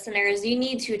right, listeners, you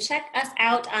need to check us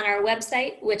out on our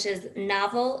website, which is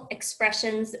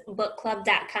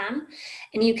novelexpressionsbookclub.com.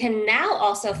 And you can now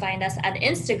also find us on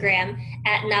Instagram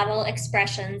at Novel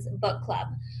Expressions Book Club.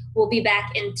 We'll be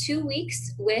back in 2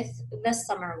 weeks with The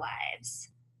Summer Wives.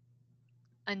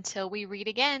 Until we read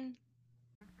again.